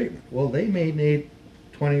lot of treatment. Well, they may need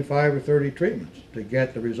 25 or 30 treatments to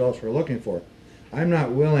get the results we're looking for. I'm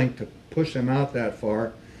not willing to push them out that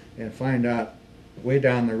far and find out way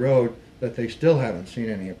down the road that they still haven't seen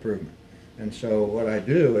any improvement. And so what I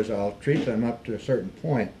do is I'll treat them up to a certain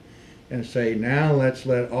point and say, now let's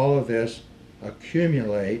let all of this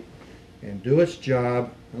accumulate and do its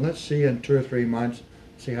job, and let's see in 2 or 3 months,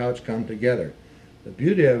 see how it's come together. The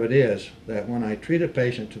beauty of it is that when I treat a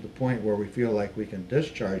patient to the point where we feel like we can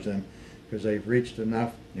discharge them because they've reached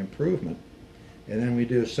enough improvement, and then we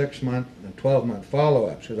do a 6-month and 12-month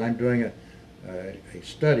follow-ups, because I'm doing a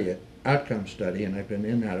study, an outcome study, and I've been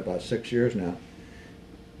in that about 6 years now.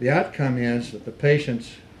 The outcome is that the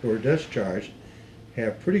patients who are discharged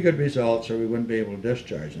have pretty good results, or we wouldn't be able to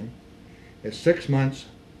discharge them. At 6 months,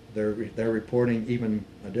 they're reporting even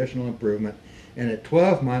additional improvement, and at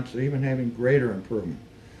 12 months, they're even having greater improvement.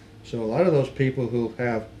 So a lot of those people who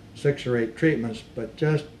have 6 or 8 treatments, but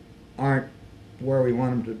just aren't where we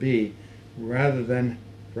want them to be, rather than,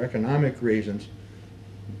 for economic reasons,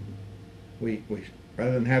 we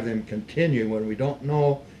rather than have them continue when we don't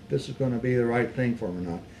know this is going to be the right thing for them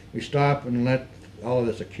or not, we stop and let all of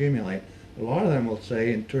this accumulate. A lot of them will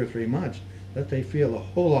say in 2 or 3 months that they feel a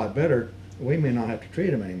whole lot better. We may not have to treat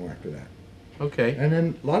them anymore after that. Okay. And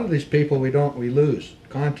then a lot of these people we lose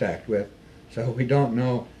contact with, so we don't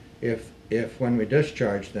know if when we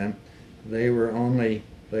discharge them they were only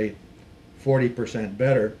 40%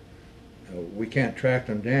 better. We can't track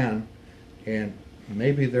them down, and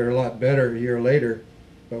maybe they're a lot better a year later,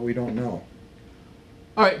 but we don't know.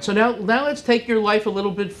 All right, so now let's take your life a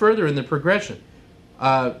little bit further in the progression.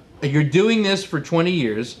 You're doing this for 20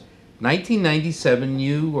 years.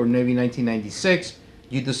 1997, or maybe 1996,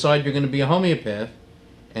 you decide you're going to be a homeopath,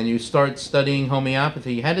 and you start studying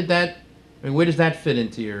homeopathy. How did that, where does that fit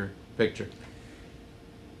into your picture?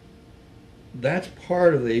 that's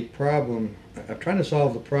part of the problem. I'm trying to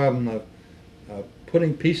solve the problem of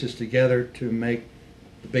putting pieces together to make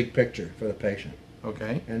the big picture for the patient.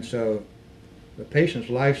 Okay. And so the patient's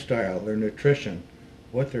lifestyle, their nutrition,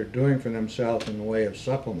 what they're doing for themselves in the way of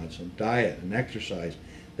supplements and diet and exercise,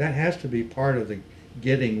 that has to be part of the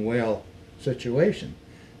getting well situation.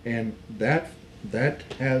 And that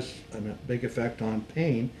has a big effect on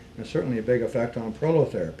pain, and certainly a big effect on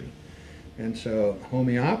prolotherapy. And so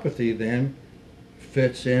homeopathy then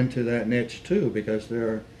fits into that niche too, because there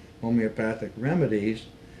are homeopathic remedies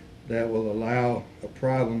that will allow a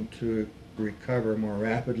problem to recover more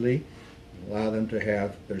rapidly, allow them to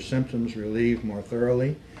have their symptoms relieved more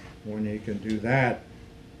thoroughly. When you can do that,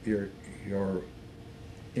 you're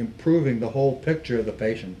improving the whole picture of the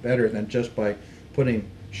patient better than just by putting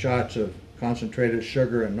shots of concentrated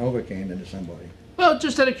sugar and Novocaine into somebody. Well,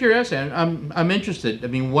 just out of curiosity, I'm interested. I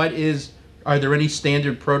mean, are there any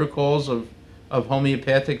standard protocols of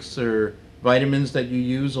homeopathics or vitamins that you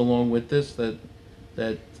use along with this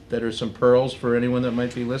that are some pearls for anyone that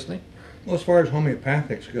might be listening? Well, as far as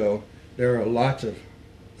homeopathics go,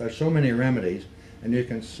 there's so many remedies, and you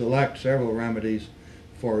can select several remedies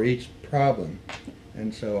for each problem.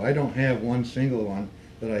 And so I don't have one single one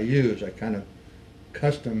that I use. I kind of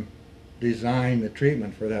custom design the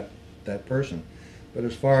treatment for that person. But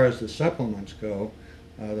as far as the supplements go,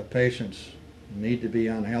 the patients need to be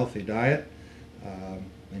on a healthy diet.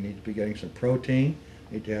 They need to be getting some protein,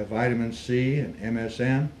 need to have vitamin C and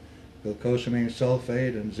MSM, glucosamine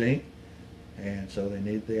sulfate and zinc, and so they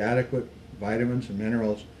need the adequate vitamins and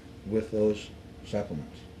minerals with those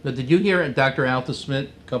supplements. But did you hear Dr. Alta Smith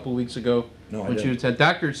a couple of weeks ago? No, I when didn't. She was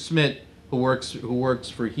Dr. Smith, who works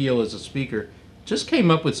for Heal as a speaker, just came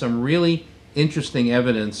up with some really interesting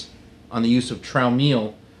evidence on the use of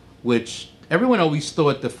Traumeel, which everyone always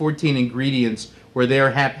thought the 14 ingredients were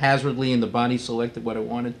there haphazardly and the body selected what it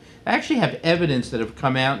wanted. I actually have evidence that have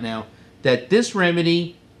come out now that this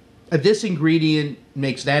remedy, this ingredient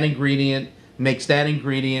makes that ingredient, makes that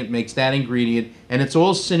ingredient, makes that ingredient, and it's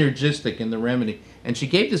all synergistic in the remedy. And she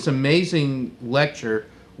gave this amazing lecture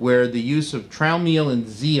where the use of Traumeel and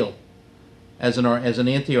Zeal as an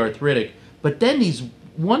anti-arthritic, but then these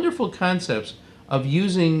wonderful concepts of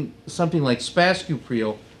using something like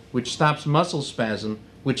Spascupril, which stops muscle spasm,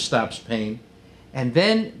 which stops pain, and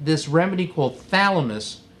then this remedy called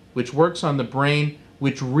Thalamus, which works on the brain,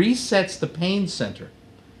 which resets the pain center,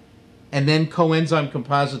 and then coenzyme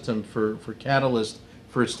compositum for catalyst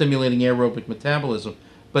for stimulating aerobic metabolism.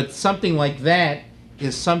 But something like that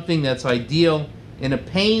is something that's ideal in a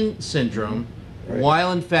pain syndrome, right,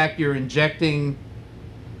 while in fact you're injecting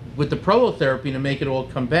with the prolotherapy to make it all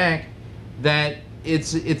come back. That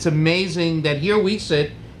it's amazing that here we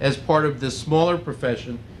sit as part of this smaller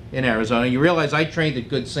profession in Arizona. You realize I trained at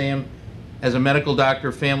Good Sam as a medical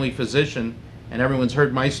doctor, family physician, and everyone's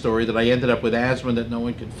heard my story that I ended up with asthma that no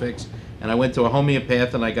one could fix, and I went to a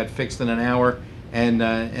homeopath and I got fixed in an hour, and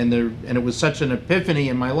it was such an epiphany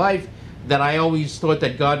in my life that I always thought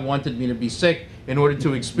that God wanted me to be sick in order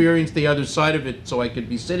to experience the other side of it, so I could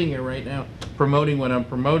be sitting here right now promoting what I'm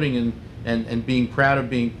promoting and being proud of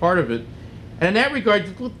being part of it. And in that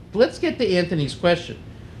regard, let's get to Anthony's question.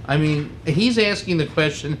 I mean, he's asking the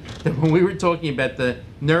question that when we were talking about the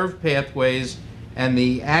nerve pathways and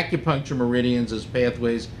the acupuncture meridians as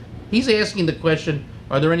pathways, he's asking the question,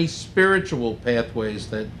 are there any spiritual pathways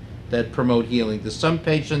that promote healing? Do some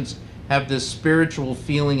patients have this spiritual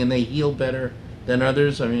feeling and they heal better than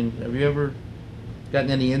others? I mean, have you ever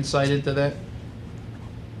gotten any insight into that?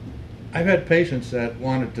 I've had patients that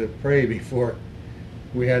wanted to pray before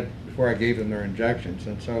I gave them their injections,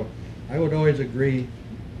 and so I would always agree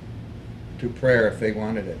to prayer if they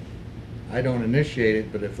wanted it. I don't initiate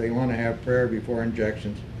it, but if they want to have prayer before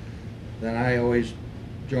injections, then I always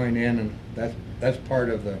join in, and that's part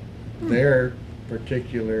of their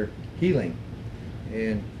particular healing.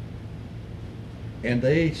 And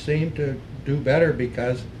they seem to do better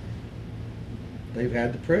because they've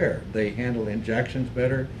had the prayer. They handle injections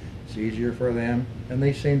better, it's easier for them, and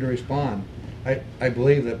they seem to respond. I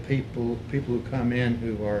believe that people who come in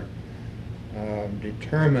who are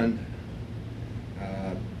determined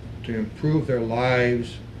to improve their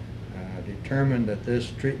lives, determined that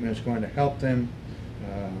this treatment is going to help them,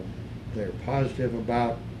 they're positive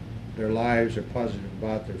about their lives, they're positive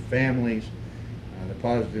about their families, they're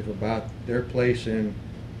positive about their place in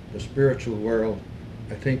the spiritual world.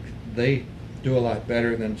 I think they do a lot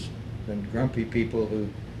better than grumpy people who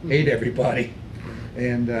hate everybody,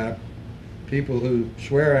 and people who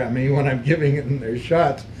swear at me when I'm giving them their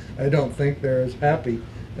shots. I don't think they're as happy.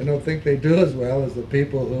 I don't think they do as well as the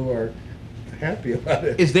people who are happy about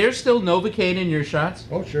it. Is there still Novocaine in your shots?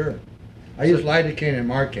 Oh, sure. I use lidocaine and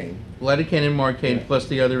marcaine. Lidocaine and marcaine, Yeah. plus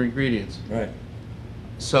the other ingredients. Right.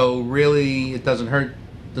 So really, it doesn't hurt.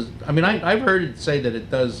 I mean, I've heard it say that it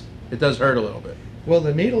does hurt a little bit. Well,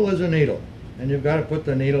 the needle is a needle, and you've got to put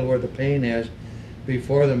the needle where the pain is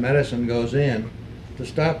before the medicine goes in to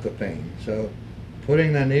stop the pain. So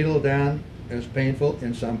putting the needle down is painful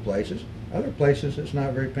in some places. Other places it's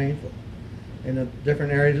not very painful. And the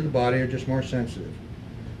different areas of the body are just more sensitive.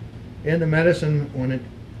 In the medicine, when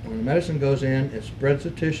the medicine goes in, it spreads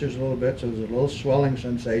the tissues a little bit, so there's a little swelling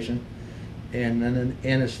sensation, and then an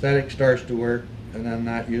anesthetic starts to work, and then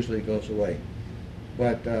that usually goes away.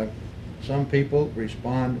 But some people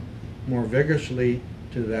respond more vigorously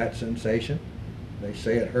to that sensation. They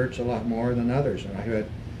say it hurts a lot more than others. And I've had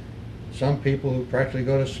some people who practically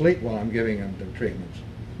go to sleep while I'm giving them the treatments.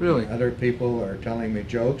 Really? Other people are telling me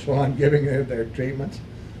jokes while I'm giving them their treatments,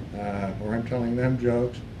 or I'm telling them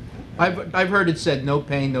jokes. I've heard it said no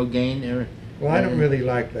pain, no gain. Well, I don't really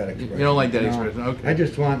like that expression. You don't like that No. expression, okay. I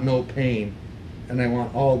just want no pain, and I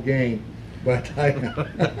want all gain. But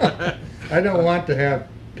I, I don't want to have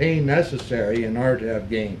pain necessary in order to have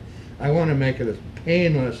gain. I want to make it as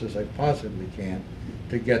painless as I possibly can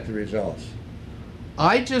to get the results.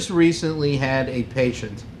 I just recently had a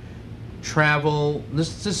patient travel,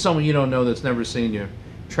 this is someone you don't know that's never seen you,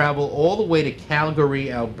 travel all the way to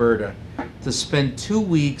Calgary, Alberta to spend 2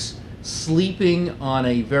 weeks sleeping on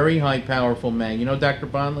a very high powerful magnet. You know Dr.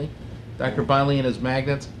 Bondley? Dr. Bondley and his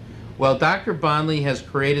magnets? Well, Dr. Bondley has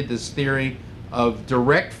created this theory of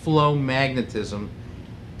direct flow magnetism,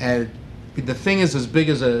 and the thing is as big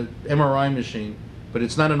as a MRI machine, but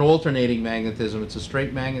it's not an alternating magnetism, it's a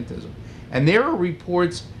straight magnetism. And there are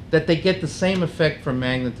reports that they get the same effect from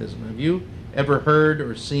magnetism. Have you ever heard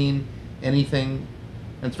or seen anything?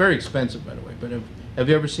 And it's very expensive, by the way, but have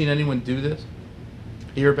you ever seen anyone do this?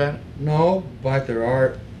 Hear about it? No, but there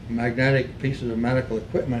are magnetic pieces of medical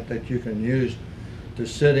equipment that you can use to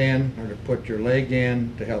sit in or to put your leg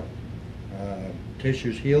in to help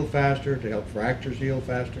tissues heal faster, to help fractures heal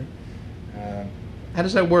faster. How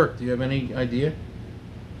does that work? Do you have any idea?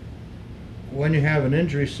 When you have an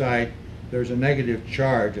injury site, there's a negative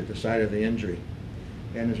charge at the site of the injury.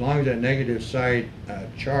 And as long as that negative site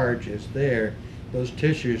charge is there, those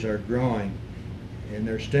tissues are growing and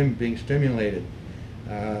they're being stimulated.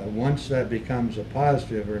 Once that becomes a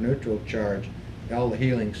positive or neutral charge, all the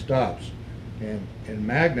healing stops. And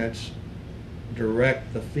magnets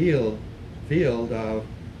direct the field of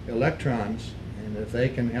electrons, and if they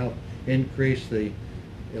can help increase the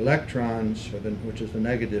electrons, which is the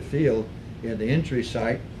negative field, in the injury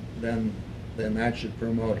site, then that should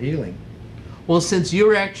promote healing. Well, since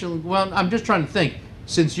you're actually, well, I'm just trying to think,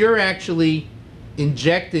 since you're actually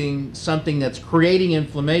injecting something that's creating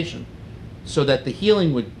inflammation so that the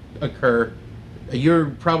healing would occur, you're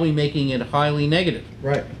probably making it highly negative.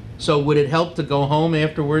 Right. So would it help to go home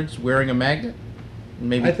afterwards wearing a magnet?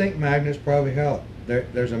 Maybe. I think magnets probably help.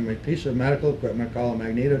 There's a piece of medical equipment called a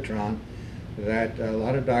magnetotron that a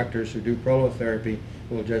lot of doctors who do prolotherapy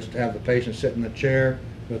will just have the patient sit in the chair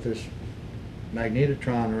with this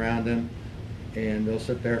magnetotron around them, and they'll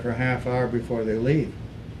sit there for a half hour before they leave.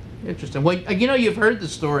 Interesting. Well, you know, you've heard the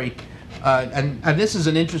story, and this is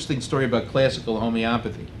an interesting story about classical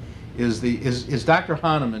homeopathy. Is Dr.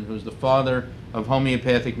 Hahnemann, who's the father of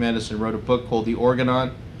homeopathic medicine, wrote a book called The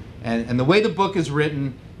Organon, and the way the book is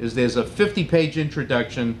written is there's a 50-page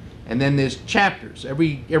introduction, and then there's chapters.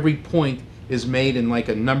 Every point is made in like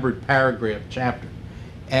a numbered paragraph chapter.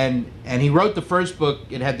 And he wrote the first book.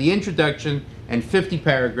 It had the introduction and 50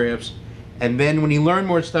 paragraphs. And then when he learned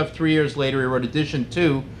more stuff 3 years later, he wrote edition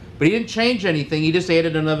 2. But he didn't change anything. He just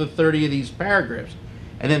added another 30 of these paragraphs.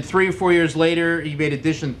 And then 3 or 4 years later, he made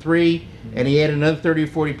edition 3, and he added another 30 or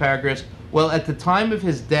 40 paragraphs. Well, at the time of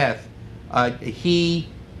his death, he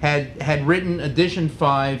had written edition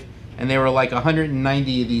 5, and there were like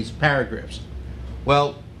 190 of these paragraphs.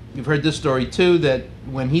 Well, you've heard this story too, that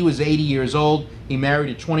when he was 80 years old, he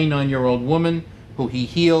married a 29-year-old woman who he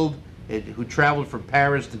healed, who traveled from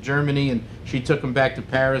Paris to Germany, and she took him back to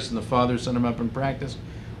Paris, and the father sent him up in practice.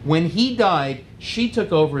 When he died, she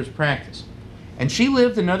took over his practice. And she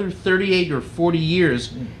lived another 38 or 40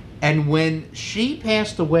 years, and when she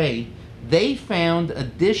passed away, they found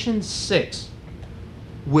edition 6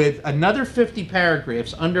 with another 50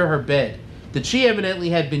 paragraphs under her bed that she evidently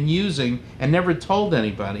had been using and never told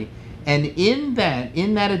anybody. And in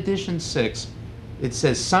that edition 6, it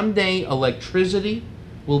says, someday electricity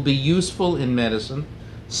will be useful in medicine,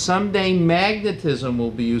 someday magnetism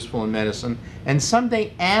will be useful in medicine, and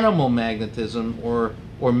someday animal magnetism or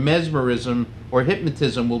or mesmerism or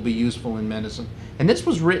hypnotism will be useful in medicine. And this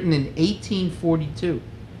was written in 1842,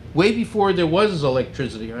 way before there was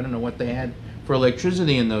electricity. I don't know what they had for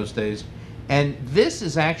electricity in those days. And this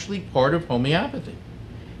is actually part of homeopathy.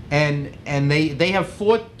 And they have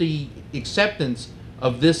fought the acceptance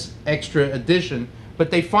of this extra edition,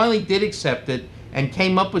 but they finally did accept it and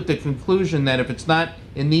came up with the conclusion that if it's not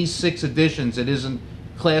in these 6 editions, it isn't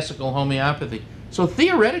classical homeopathy. So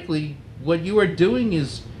theoretically, what you are doing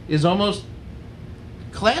is almost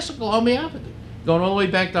classical homeopathy, going all the way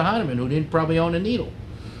back to Hahnemann, who didn't probably own a needle.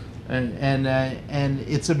 And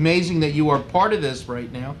it's amazing that you are part of this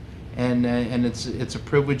right now, and it's a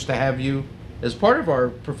privilege to have you as part of our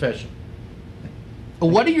profession.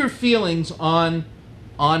 What are your feelings on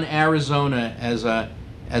Arizona as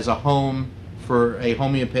a home for a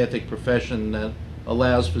homeopathic profession that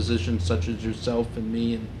allows physicians such as yourself and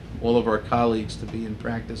me and all of our colleagues to be in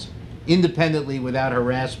practice independently without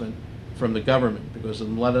harassment from the government? Because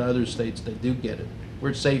in a lot of other states they do get it.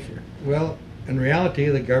 We're safe here. Well, in reality,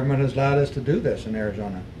 the government has allowed us to do this in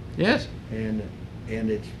Arizona. Yes. And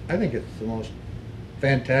I think it's the most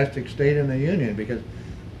fantastic state in the union, because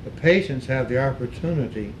the patients have the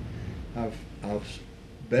opportunity of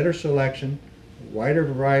better selection, wider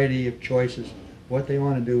variety of choices, what they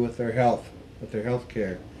want to do with their health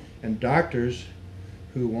care. And doctors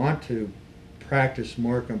who want to practice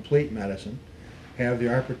more complete medicine have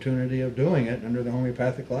the opportunity of doing it under the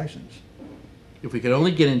homeopathic license. If we could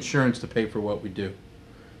only get insurance to pay for what we do.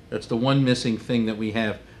 That's the one missing thing that we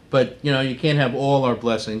have. But, you know, you can't have all our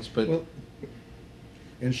blessings, but... Well,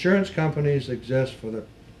 insurance companies exist for the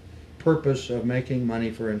purpose of making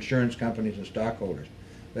money for insurance companies and stockholders.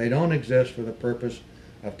 They don't exist for the purpose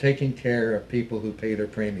of taking care of people who pay their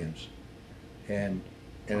premiums. And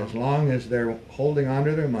as long as they're holding on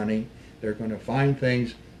to their money, they're going to find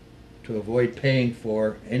things to avoid paying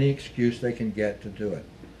for, any excuse they can get to do it.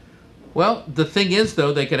 Well, the thing is,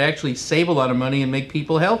 though, they could actually save a lot of money and make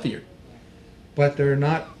people healthier. But they're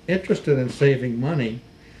not interested in saving money.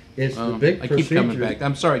 It's the big procedures. I keep coming back.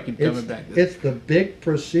 I'm sorry, I keep coming back. It's the big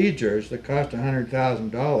procedures that cost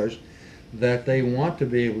 $100,000 that they want to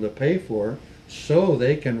be able to pay for, so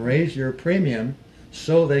they can raise your premium,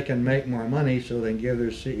 so they can make more money, so they can give their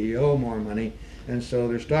CEO more money, and so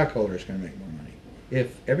their stockholders can make more money.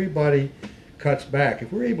 If everybody cuts back,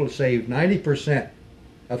 if we're able to save 90%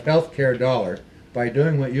 of healthcare dollar by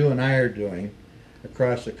doing what you and I are doing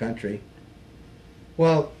across the country,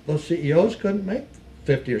 well, those CEOs couldn't make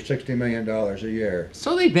 $50 or $60 million a year.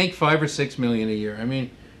 So they make $5 or $6 million a year. I mean,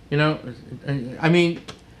 you know, the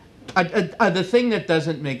thing that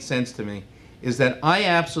doesn't make sense to me is that I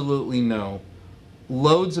absolutely know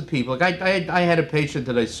loads of people. Like I had a patient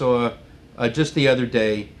that I saw just the other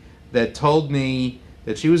day that told me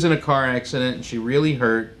that she was in a car accident and she really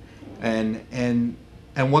hurt, and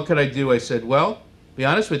what could I do? I said, well, be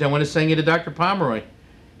honest with you, I want to send you to Dr. Pomeroy.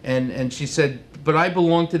 And she said, but I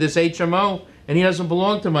belong to this HMO, and he doesn't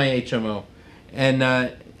belong to my HMO. And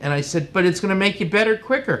I said, but it's going to make you better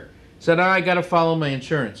quicker. Said, oh, I got to follow my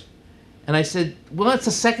insurance. And I said, well, it's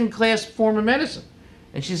a second-class form of medicine.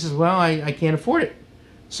 And she says, well, I can't afford it.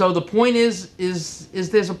 So the point is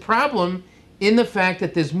there's a problem in the fact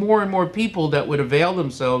that there's more and more people that would avail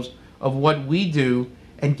themselves of what we do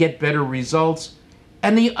and get better results.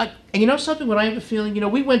 And you know something, when I have a feeling, you know,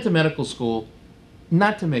 we went to medical school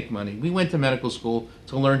not to make money. We went to medical school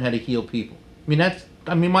to learn how to heal people.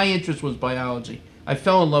 I mean, my interest was biology. I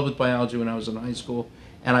fell in love with biology when I was in high school,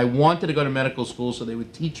 and I wanted to go to medical school so they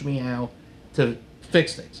would teach me how to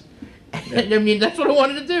fix things. And I mean, that's what I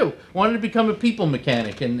wanted to do. I wanted to become a people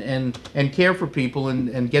mechanic and care for people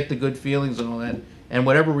and get the good feelings and all that. And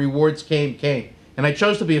whatever rewards came. And I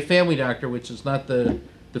chose to be a family doctor, which is not the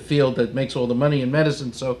field that makes all the money in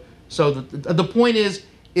medicine. So the point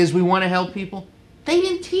is we want to help people. They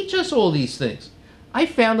didn't teach us all these things. I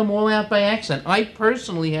found them all out by accident. I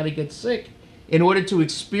personally had to get sick in order to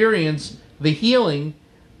experience the healing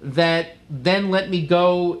that then let me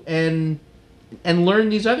go and learn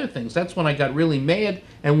these other things. That's when I got really mad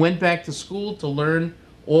and went back to school to learn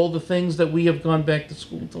all the things that we have gone back to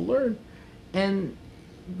school to learn. And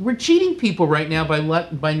we're cheating people right now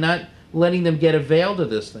by not letting them get availed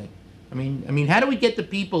of this thing. I mean, how do we get the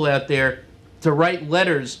people out there to write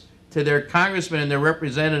letters to their congressmen and their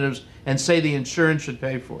representatives and say the insurance should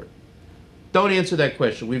pay for it? Don't answer that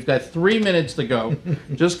question. We've got 3 minutes to go.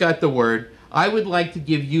 Just got the word. I would like to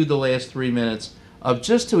give you the last 3 minutes of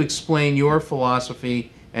just to explain your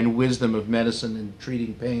philosophy and wisdom of medicine and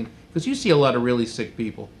treating pain, because you see a lot of really sick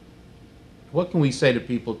people. What can we say to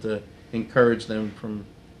people to encourage them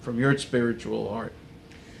from your spiritual heart?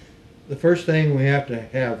 the first thing we have to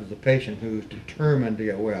have is a patient who's determined to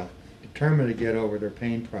get well, determined to get over their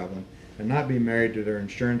pain problem, and not be married to their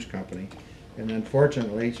insurance company. And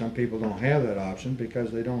unfortunately, some people don't have that option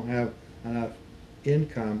because they don't have enough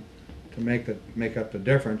income to make up the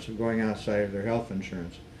difference of going outside of their health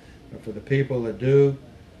insurance. But for the people that do,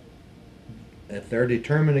 if they're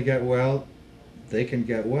determined to get well, they can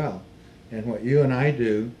get well. And what you and I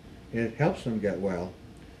do, it helps them get well.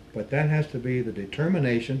 But that has to be the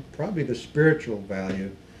determination, probably the spiritual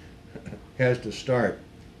value has to start.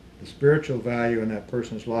 The spiritual value in that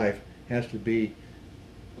person's life has to be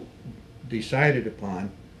decided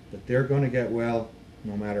upon that they're going to get well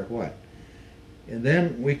no matter what. And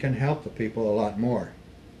then we can help the people a lot more.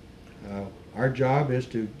 Our job is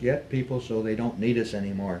to get people so they don't need us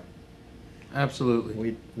anymore.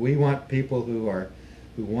 Absolutely. We want people who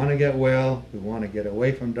want to get well, who want to get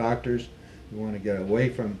away from doctors, who want to get away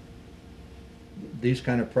from these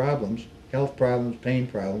kind of problems, health problems, pain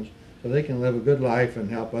problems, so they can live a good life and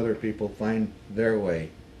help other people find their way.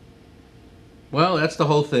 Well, that's the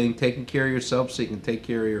whole thing, taking care of yourself so you can take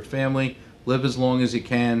care of your family, live as long as you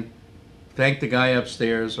can, thank the guy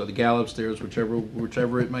upstairs or the gal upstairs,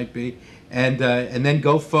 whichever it might be, and then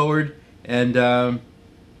go forward and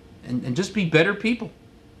just be better people.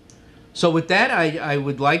 So with that, I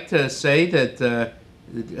would like to say that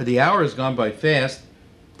the hour has gone by fast.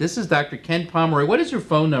 This is Dr. Ken Pomeroy. What is your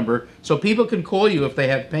phone number so people can call you if they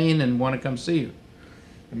have pain and want to come see you?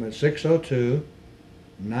 I'm at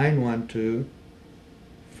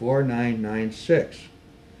 602-912-4996.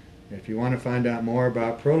 If you want to find out more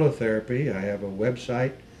about prolotherapy, I have a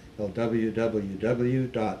website called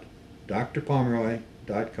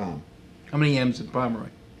www.drpomeroy.com. How many M's in Pomeroy?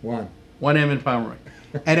 One. One M in Pomeroy.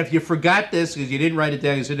 And if you forgot this because you didn't write it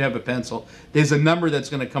down, you didn't have a pencil, there's a number that's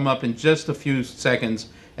going to come up in just a few seconds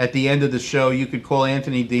at the end of the show. You could call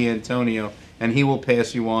Anthony D'Antonio, and he will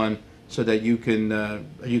pass you on so that you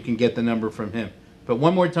can get the number from him. But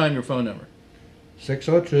one more time, your phone number.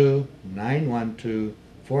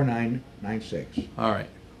 602-912-4996. All right.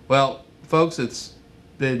 Well, folks, it's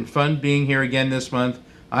been fun being here again this month.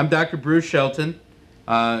 I'm Dr. Bruce Shelton.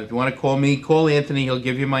 If you want to call me, call Anthony. He'll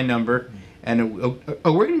give you my number. And we're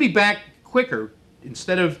going to be back quicker.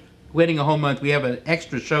 Instead of waiting a whole month, we have an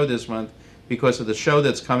extra show this month because of the show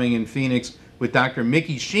that's coming in Phoenix with Dr.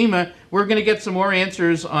 Mickey Shima. We're going to get some more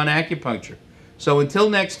answers on acupuncture. So until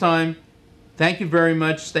next time, thank you very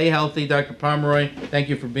much. Stay healthy, Dr. Pomeroy. Thank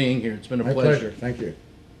you for being here. It's been a pleasure. My pleasure. Thank you.